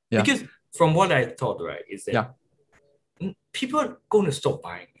 Yeah. Because from what I thought, right, is that people are going to stop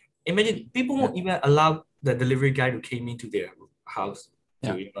buying. Imagine people won't even allow the delivery guy to came into their house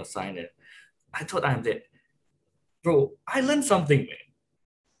to sign it. I thought I'm dead. Bro, I learned something, man.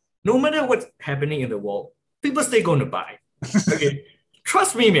 No matter what's happening in the world, people still going to buy. Okay.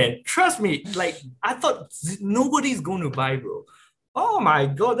 Trust me, man. Trust me. Like, I thought nobody's going to buy, bro. Oh my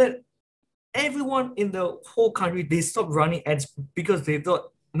God. That everyone in the whole country, they stopped running ads because they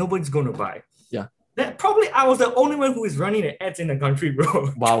thought nobody's going to buy. Yeah. That probably I was the only one who is running the ads in the country,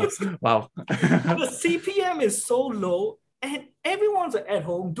 bro. Wow. The CPM is so low and everyone's at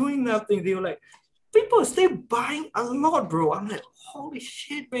home doing nothing. They were like, people still buying a lot, bro. I'm like, holy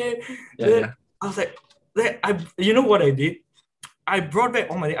shit, man. Yeah, Then yeah. I was like, you know what I did? I brought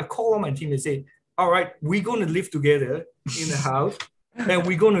back I called all my team and say, all right, we're going to live together in the house and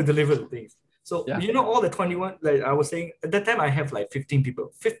we're going to deliver the things. So, Yeah. you know, all the 21, like I was saying, at that time, I have like 15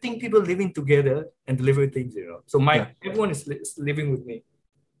 people living together and delivering things, you know. So everyone is living with me.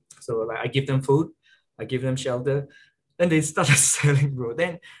 So like I give them food, I give them shelter, and they started selling, bro.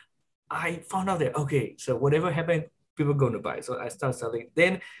 Then I found out that okay, so whatever happened, people are going to buy. So I started selling.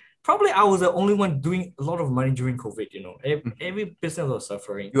 Then probably I was the only one doing a lot of money during COVID. You know, every business was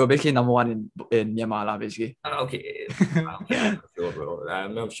suffering. You were basically number one in Myanmar, lah, basically. Okay, okay, I'm not sure, bro.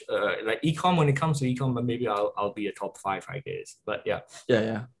 I'm not sure. Like e-com, when it comes to e-com, maybe I'll be a top 5, I guess. But yeah,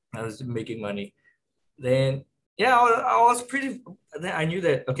 Yeah. I was making money. Then yeah, I was pretty. Then I knew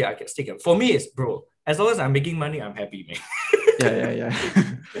that okay, I can stick it. For me, it's bro. As long as I'm making money, I'm happy, man. Yeah.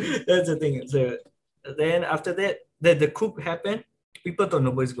 That's the thing. So then after that, the coup happened. People thought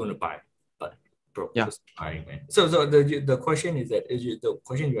nobody's going to buy, but bro, Yeah. was buying, man. So the question is that the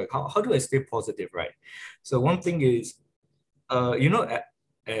question is like how do I stay positive, right? So one thing is, you know,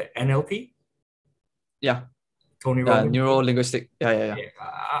 NLP, Yeah. Tony Robbins. Neuro linguistic. Yeah.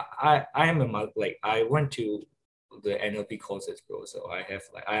 Yeah, I am like I went to the NLP courses, bro. So I have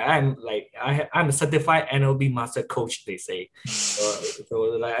like I'm a certified NLP master coach. They say, so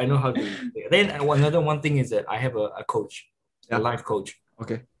like I know how to. Then another one thing is that I have a coach, a life coach.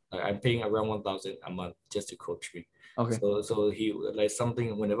 Okay. I'm paying around 1,000 a month just to coach me. Okay. So he like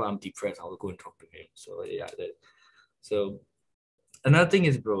something whenever I'm depressed, I will go and talk to him. So yeah, so another thing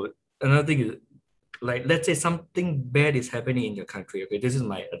is, bro. Another thing is like let's say something bad is happening in your country. Okay, this is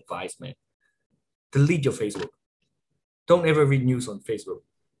my advice, man. Delete your Facebook. Don't ever read news on Facebook.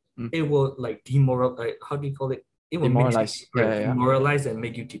 It will like demoralize. Like, how do you call it? It will demoralize. Demoralize and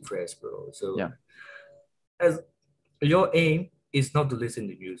make you depressed, bro. So yeah, as your aim is not to listen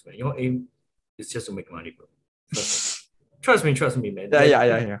to news, man. Your aim is just to make money, bro. Trust me, man.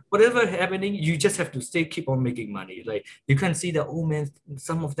 Yeah. Whatever happening, you just have to keep on making money. Like you can see that, oh man,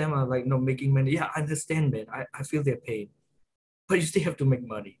 some of them are like not making money. Yeah, I understand, man. I feel their pain, but you still have to make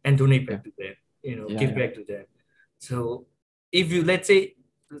money and donate back to them. You know, give back to them. So if you let's say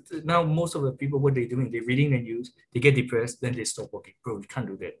now most of the people what they're doing, they're reading the news, they get depressed, then they stop working. Bro, you can't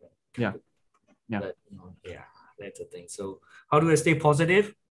do that, man. But, yeah, that's the thing. So how do I stay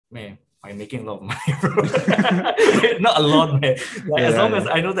positive? Man, I'm making a lot of money, bro. Not a lot, man. Like as long as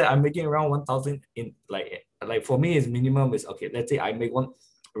I know that I'm making around 1,000 in like for me is minimum is okay. Let's say I make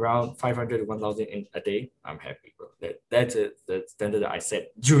around 500 to 1,000 in a day. I'm happy, bro. That's the standard that I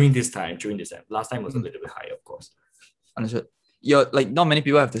set during this time. Last time was a little bit higher, of course. Understood. You're like not many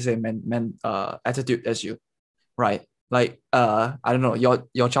people have the same attitude as you, right? Like I don't know,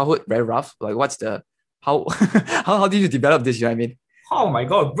 your childhood very rough. Like what's the how how did you develop this? You know what I mean? Oh my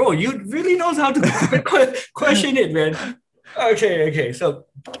god, bro, you really knows how to question it, man. Okay. So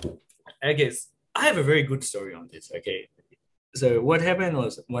I guess I have a very good story on this. Okay. So what happened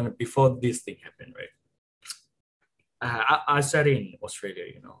was before this thing happened, right? I studied in Australia,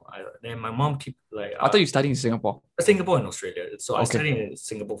 you know. Then my mom keep like. I thought you studied in Singapore. Singapore and Australia. So I studied in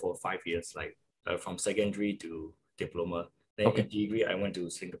Singapore for 5 years, like from secondary to diploma. Then in degree, I went to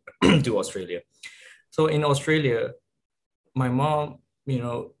Singapore to Australia. So in Australia, my mom, you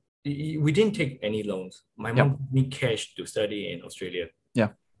know, we didn't take any loans. My mom need cash to study in Australia. Yeah.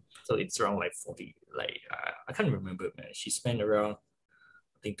 So it's around like 40, like I can't remember, man. She spent around,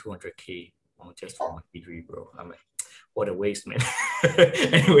 I think 200K on just for my degree, bro. I'm like, what a waste, man.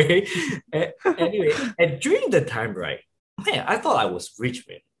 anyway, and during the time, right, man, I thought I was rich,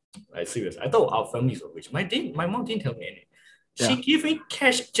 man. Like serious, I thought our families were rich. My mom didn't tell me anything. She gave me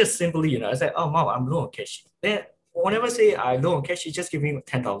cash just simply, you know. I said, oh mom, I'm low on cash. Then whenever I say I low on cash, she just give me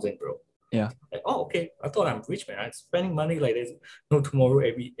 10,000, bro. Yeah. Like, oh, okay. I thought I'm rich, man. I'm spending money like there's no tomorrow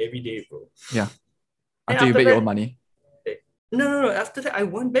every day, bro. Yeah. Until you make your own money. No. After that, I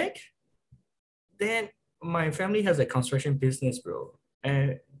went back. Then my family has a construction business, bro.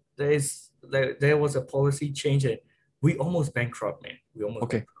 And there was a policy change and we almost bankrupt, man. We almost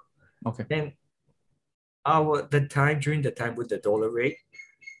bankrupt. Okay. Then during the time with the dollar rate,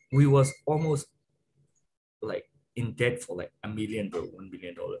 we was almost like in debt for like $1 million, bro, $1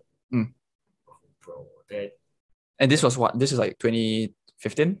 million. Bro, that. And this was what? This is like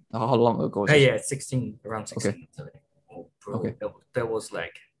 2015? How long ago? Yeah, 16, around 16. Okay. Oh, bro, that was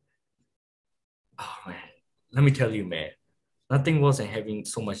like, oh man, let me tell you, man, nothing worse than having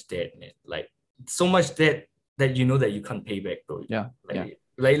so much debt, man. Like so much debt that you know that you can't pay back, bro. Yeah.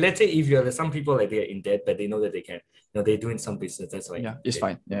 Like let's say if you're some people like they're in debt, but they know that they can, you know, they're doing some business. That's why. Yeah, it's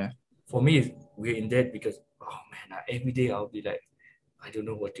fine. Yeah. for me, we're in debt because, oh man, every day I'll be like, I don't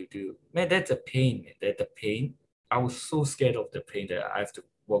know what to do. Man, that's a pain, man. That's a pain. I was so scared of the pain that I have to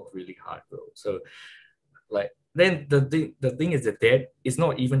work really hard, bro. So like then the thing is that debt is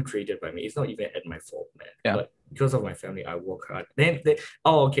not even created by me. It's not even at my fault, man. Yeah. But because of my family, I work hard. Then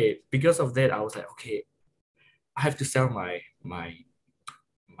oh okay. Because of that, I was like, okay, I have to sell my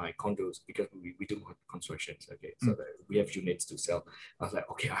condos because we do constructions. Okay, so that we have units to sell. I was like,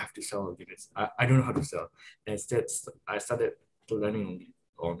 okay, I have to sell units. I don't know how to sell. And instead, I started learning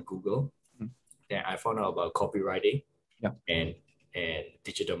on Google. Then I found out about copywriting Yeah. and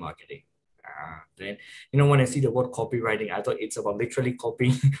digital marketing. Then when I see the word copywriting, I thought it's about literally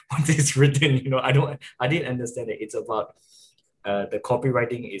copying what is written. I didn't understand it. It's about the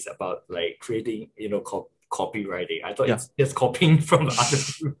copywriting is about like creating copywriting. I thought Yeah. it's just copying from other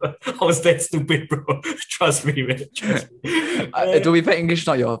people. I was that stupid, bro. Trust me, man. Trust me. To be fair, English is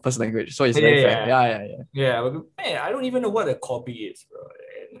not your first language, so it's very fair. Yeah, but, man, I don't even know what a copy is, bro.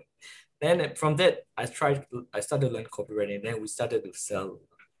 And then from that, I started to learn copywriting. Then we started to sell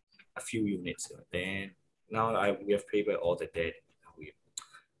a few units. Then now we have paid back all the debt. We're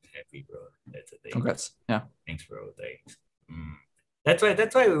happy, bro. That's the thing. Congrats. Yeah. Thanks, bro. Thanks. That's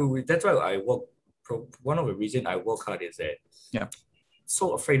why I work. One of the reasons I work hard is that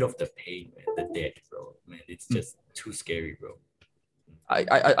so afraid of the pain, man, the debt, bro. Man, it's just too scary, bro.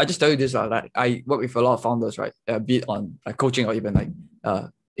 I just tell you this, like I work with a lot of founders, right? Be it on like coaching or even like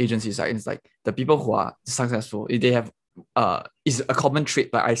agencies, right? It's like the people who are successful, they have is a common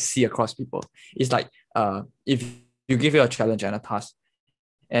trait that I see across people. It's like if you give you a challenge and a task,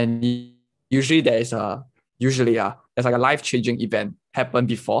 and usually there's like a life-changing event happen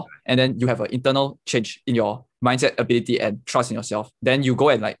before, and then you have an internal change in your mindset, ability, and trust in yourself. Then you go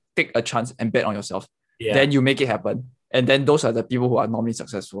and like take a chance and bet on yourself. Yeah. Then you make it happen. And then those are the people who are normally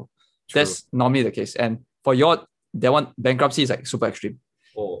successful. True. That's normally the case. And for that one, bankruptcy is like super extreme.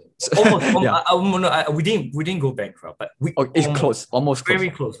 Oh, almost. We didn't go bankrupt, but it's close, almost very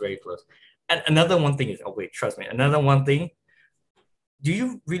close, very close. And another one thing is, trust me. Another one thing. Do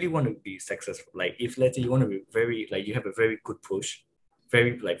you really want to be successful? Like, if let's say you want to be very, like, you have a very good push,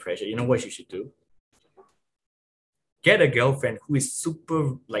 very like pressure. You know what you should do? Get a girlfriend who is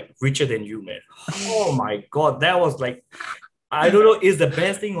super like richer than you, man. Oh my god, that was like, I don't know, is the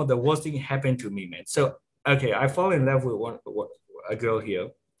best thing or the worst thing happened to me, man. So okay, I fall in love with a girl here.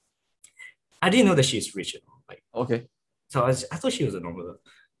 I didn't know that she's rich. Like, okay. So I thought she was a normal girl.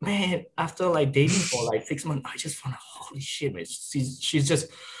 Man, after like dating for like 6 months, I just found out, holy shit, man. She's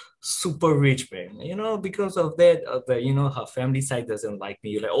just super rich, man. Because of that, her family side doesn't like me.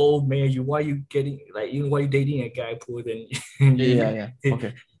 You're like, oh man, why are you dating a guy poor than Yeah.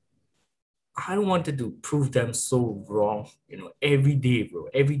 Okay. I wanted to prove them so wrong, every day, bro.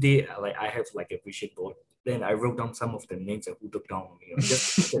 Every day, like I have like a vision board. Then I wrote down some of the names of who looked down on me.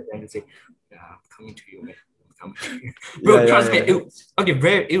 Just to get them to say, yeah, I'm coming to you, man. Bro, trust me.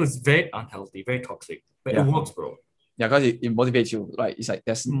 It was very unhealthy, very toxic, but it works, bro. Yeah, because it motivates you. Like it's like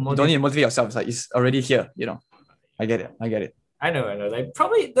you don't need to motivate yourself. It's like it's already here. I get it. I know. Like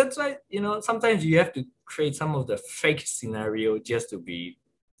probably that's why sometimes you have to create some of the fake scenario just to be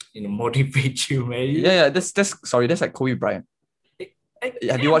motivate you, man. Yeah. That's like Kobe Bryant.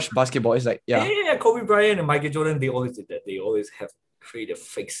 Have you watched basketball? It's like yeah. Kobe Bryant and Michael Jordan, they always did that. They always have create a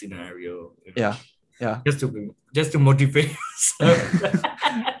fake scenario. Yeah. Just to motivate yourself.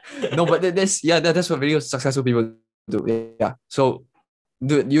 No, but that's what really successful people do. Yeah. So,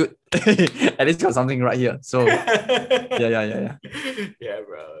 dude, you at least got something right here. So, yeah. Yeah,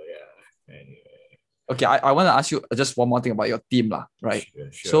 bro. Yeah. Anyway. Okay, I want to ask you just one more thing about your team, right?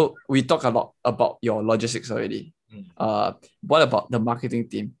 Sure. So we talk a lot about your logistics already. What about the marketing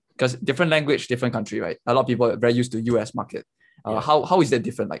team? Because different language, different country, right? A lot of people are very used to US market. How is that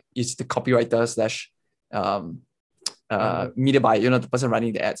different? Like, is the copywriter / media buyer, the person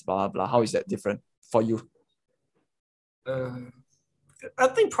running the ads, blah, blah, blah. How is that different for you? I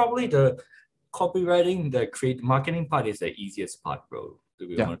think probably the copywriting, the marketing part is the easiest part, bro, to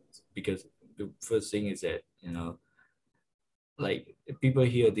be honest. Because the first thing is that, like people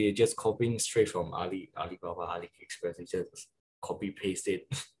here, they're just copying straight from Alibaba, AliExpress. They just copy paste it.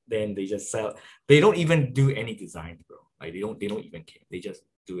 Then they just sell. They don't even do any design, bro. Like they don't even care. They just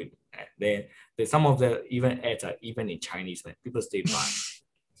do it. Then some of the even ads are even in Chinese, man. People stay by.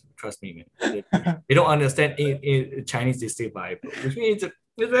 Trust me, man. They don't understand in Chinese. They stay by, bro. Which means it's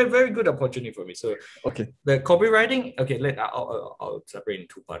a very, very good opportunity for me. So the copywriting. Okay, I'll separate in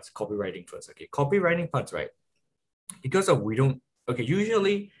two parts. Copywriting first. Okay, copywriting parts, right? Because of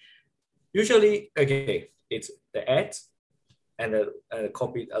usually okay, it's the ads, and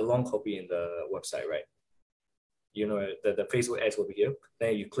a long copy in the website, right? You know, the Facebook ads will be here.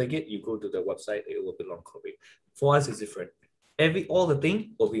 Then you click it, you go to the website, it will be long copy. For us, it's different. All the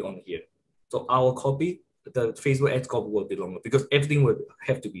thing will be on here. So our copy, the Facebook ads copy will be longer because everything will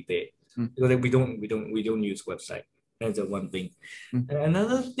have to be there. Because we don't use website. That's the one thing. And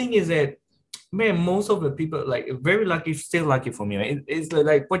another thing is that, man, most of the people like very lucky, still lucky for me. Man. It's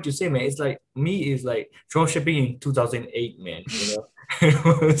like what you say, man. It's like me is like dropshipping in 2008, man. You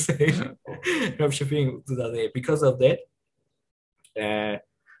know, dropshipping in 2008. Because of that,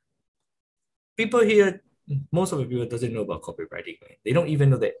 people here, most of the people doesn't know about copywriting. Man. They don't even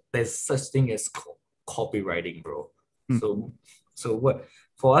know that there's such thing as copywriting, bro. So what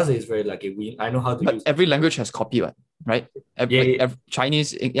for us is very lucky. I know how to use. Every language has copy, right? Every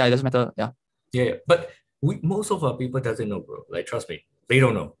Chinese, it doesn't matter. Yeah, but most of our people doesn't know, bro. Like, trust me, they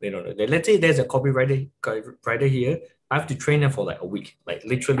don't know. Let's say there's a copywriter here. I have to train them for like a week, like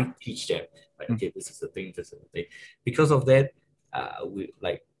literally teach them. Like, okay, this is the thing, this is the thing. Because of that, we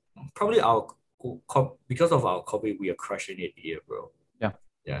like probably because of our copy, we are crushing it here, bro.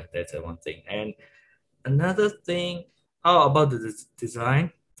 Yeah, that's one thing. And another thing, how about the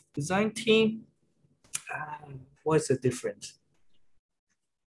design team? What's the difference?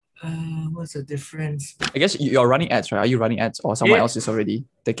 What's the difference? I guess you're running ads, right? Are you running ads or someone else is already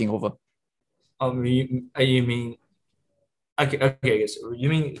taking over? You mean okay, so you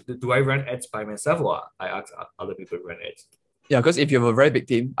mean do I run ads by myself or I ask other people to run ads? Yeah, because if you have a very big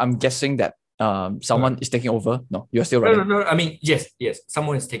team, I'm guessing that someone is taking over. No, you're still running. No. I mean, yes,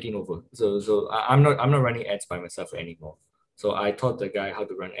 someone is taking over. So I'm not running ads by myself anymore. So I taught the guy how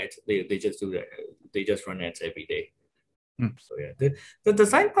to run ads. They just do that. They just run ads every day. So yeah, the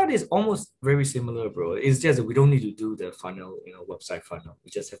design part is almost very similar, bro. It's just that we don't need to do the funnel, website funnel.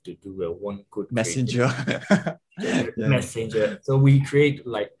 We just have to do one good messenger. Messenger. So we create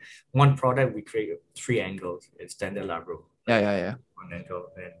like one product. We create 3 angles. It's standard lab, bro. Yeah. One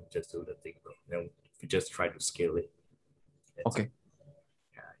angle and just do the thing, bro. Then we just try to scale it. Okay.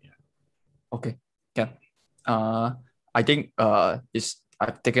 Yeah. Okay. Yeah. I think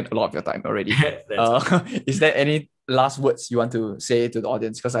I've taken a lot of your time already. Is there any last words you want to say to the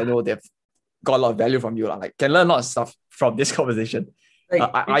audience? Because I know they've got a lot of value from you. Like, can learn a lot of stuff from this conversation.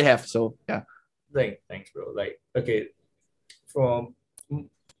 I have, so yeah. Thanks, bro. Like, okay,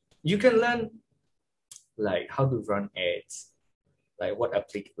 you can learn like how to run ads, like what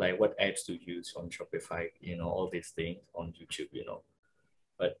apps to use on Shopify, all these things on YouTube,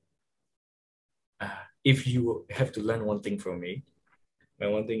 But if you have to learn one thing from me, my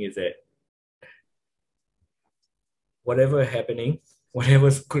one thing is that whatever happening,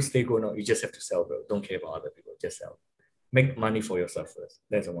 whatever could stay going on, you just have to sell, bro. Don't care about other people, just sell. Make money for yourself first.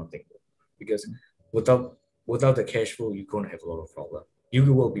 That's the one thing, bro. Because without the cash flow, you're gonna have a lot of problem.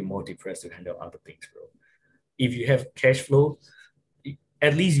 You will be more depressed to handle other things, bro. If you have cash flow,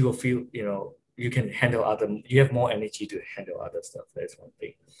 at least you will feel, you can handle you have more energy to handle other stuff. That's one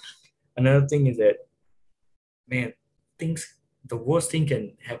thing. Another thing is that, man, the worst thing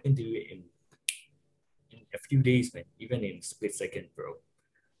can happen to you in a few days, man, even in a split second, bro.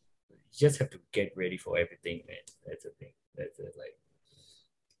 You just have to get ready for everything, man. That's the thing. That's it, like.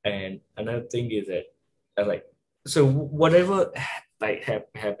 And another thing is that, so whatever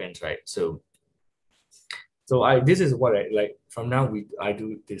happens, right? So this is what I like. From now, I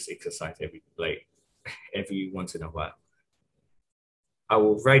do this exercise every once in a while. I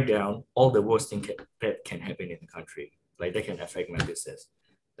will write down all the worst thing that can happen in the country, like that can affect my business.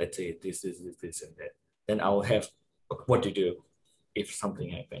 Let's say this, and that. Then I will have what to do if something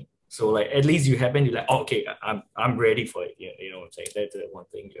happens. So like at least you happen, you're like, oh, okay, I'm ready for it. Yeah, you know what I'm saying? That's the one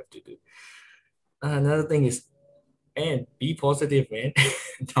thing you have to do. Another thing is, and be positive, man.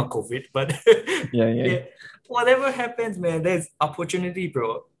 Not COVID, but yeah. Whatever happens, man, there's opportunity,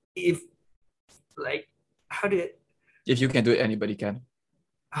 bro. If you can do it, anybody can.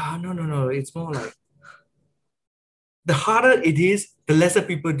 No. It's more like the harder it is, the lesser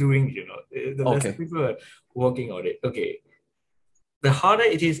people doing, the lesser people are working on it. Okay. The harder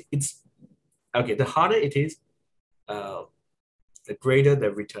it is, the greater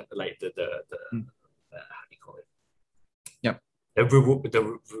the return, like the how do you call it? Yep. The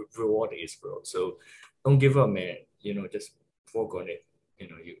reward is, bro. So don't give up, man. Just work on it.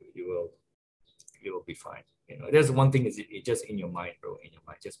 You will be fine. There's one thing is it just in your mind, bro. In your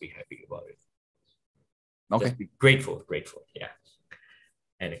mind, just be happy about it. Okay. Just be grateful. Yeah.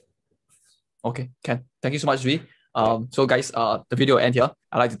 Anyway. Okay, Ken. Thank you so much, Zvi. So guys, the video will end here.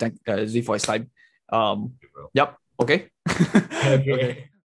 I'd like to thank Zvi for his time. Yep. Okay. Okay.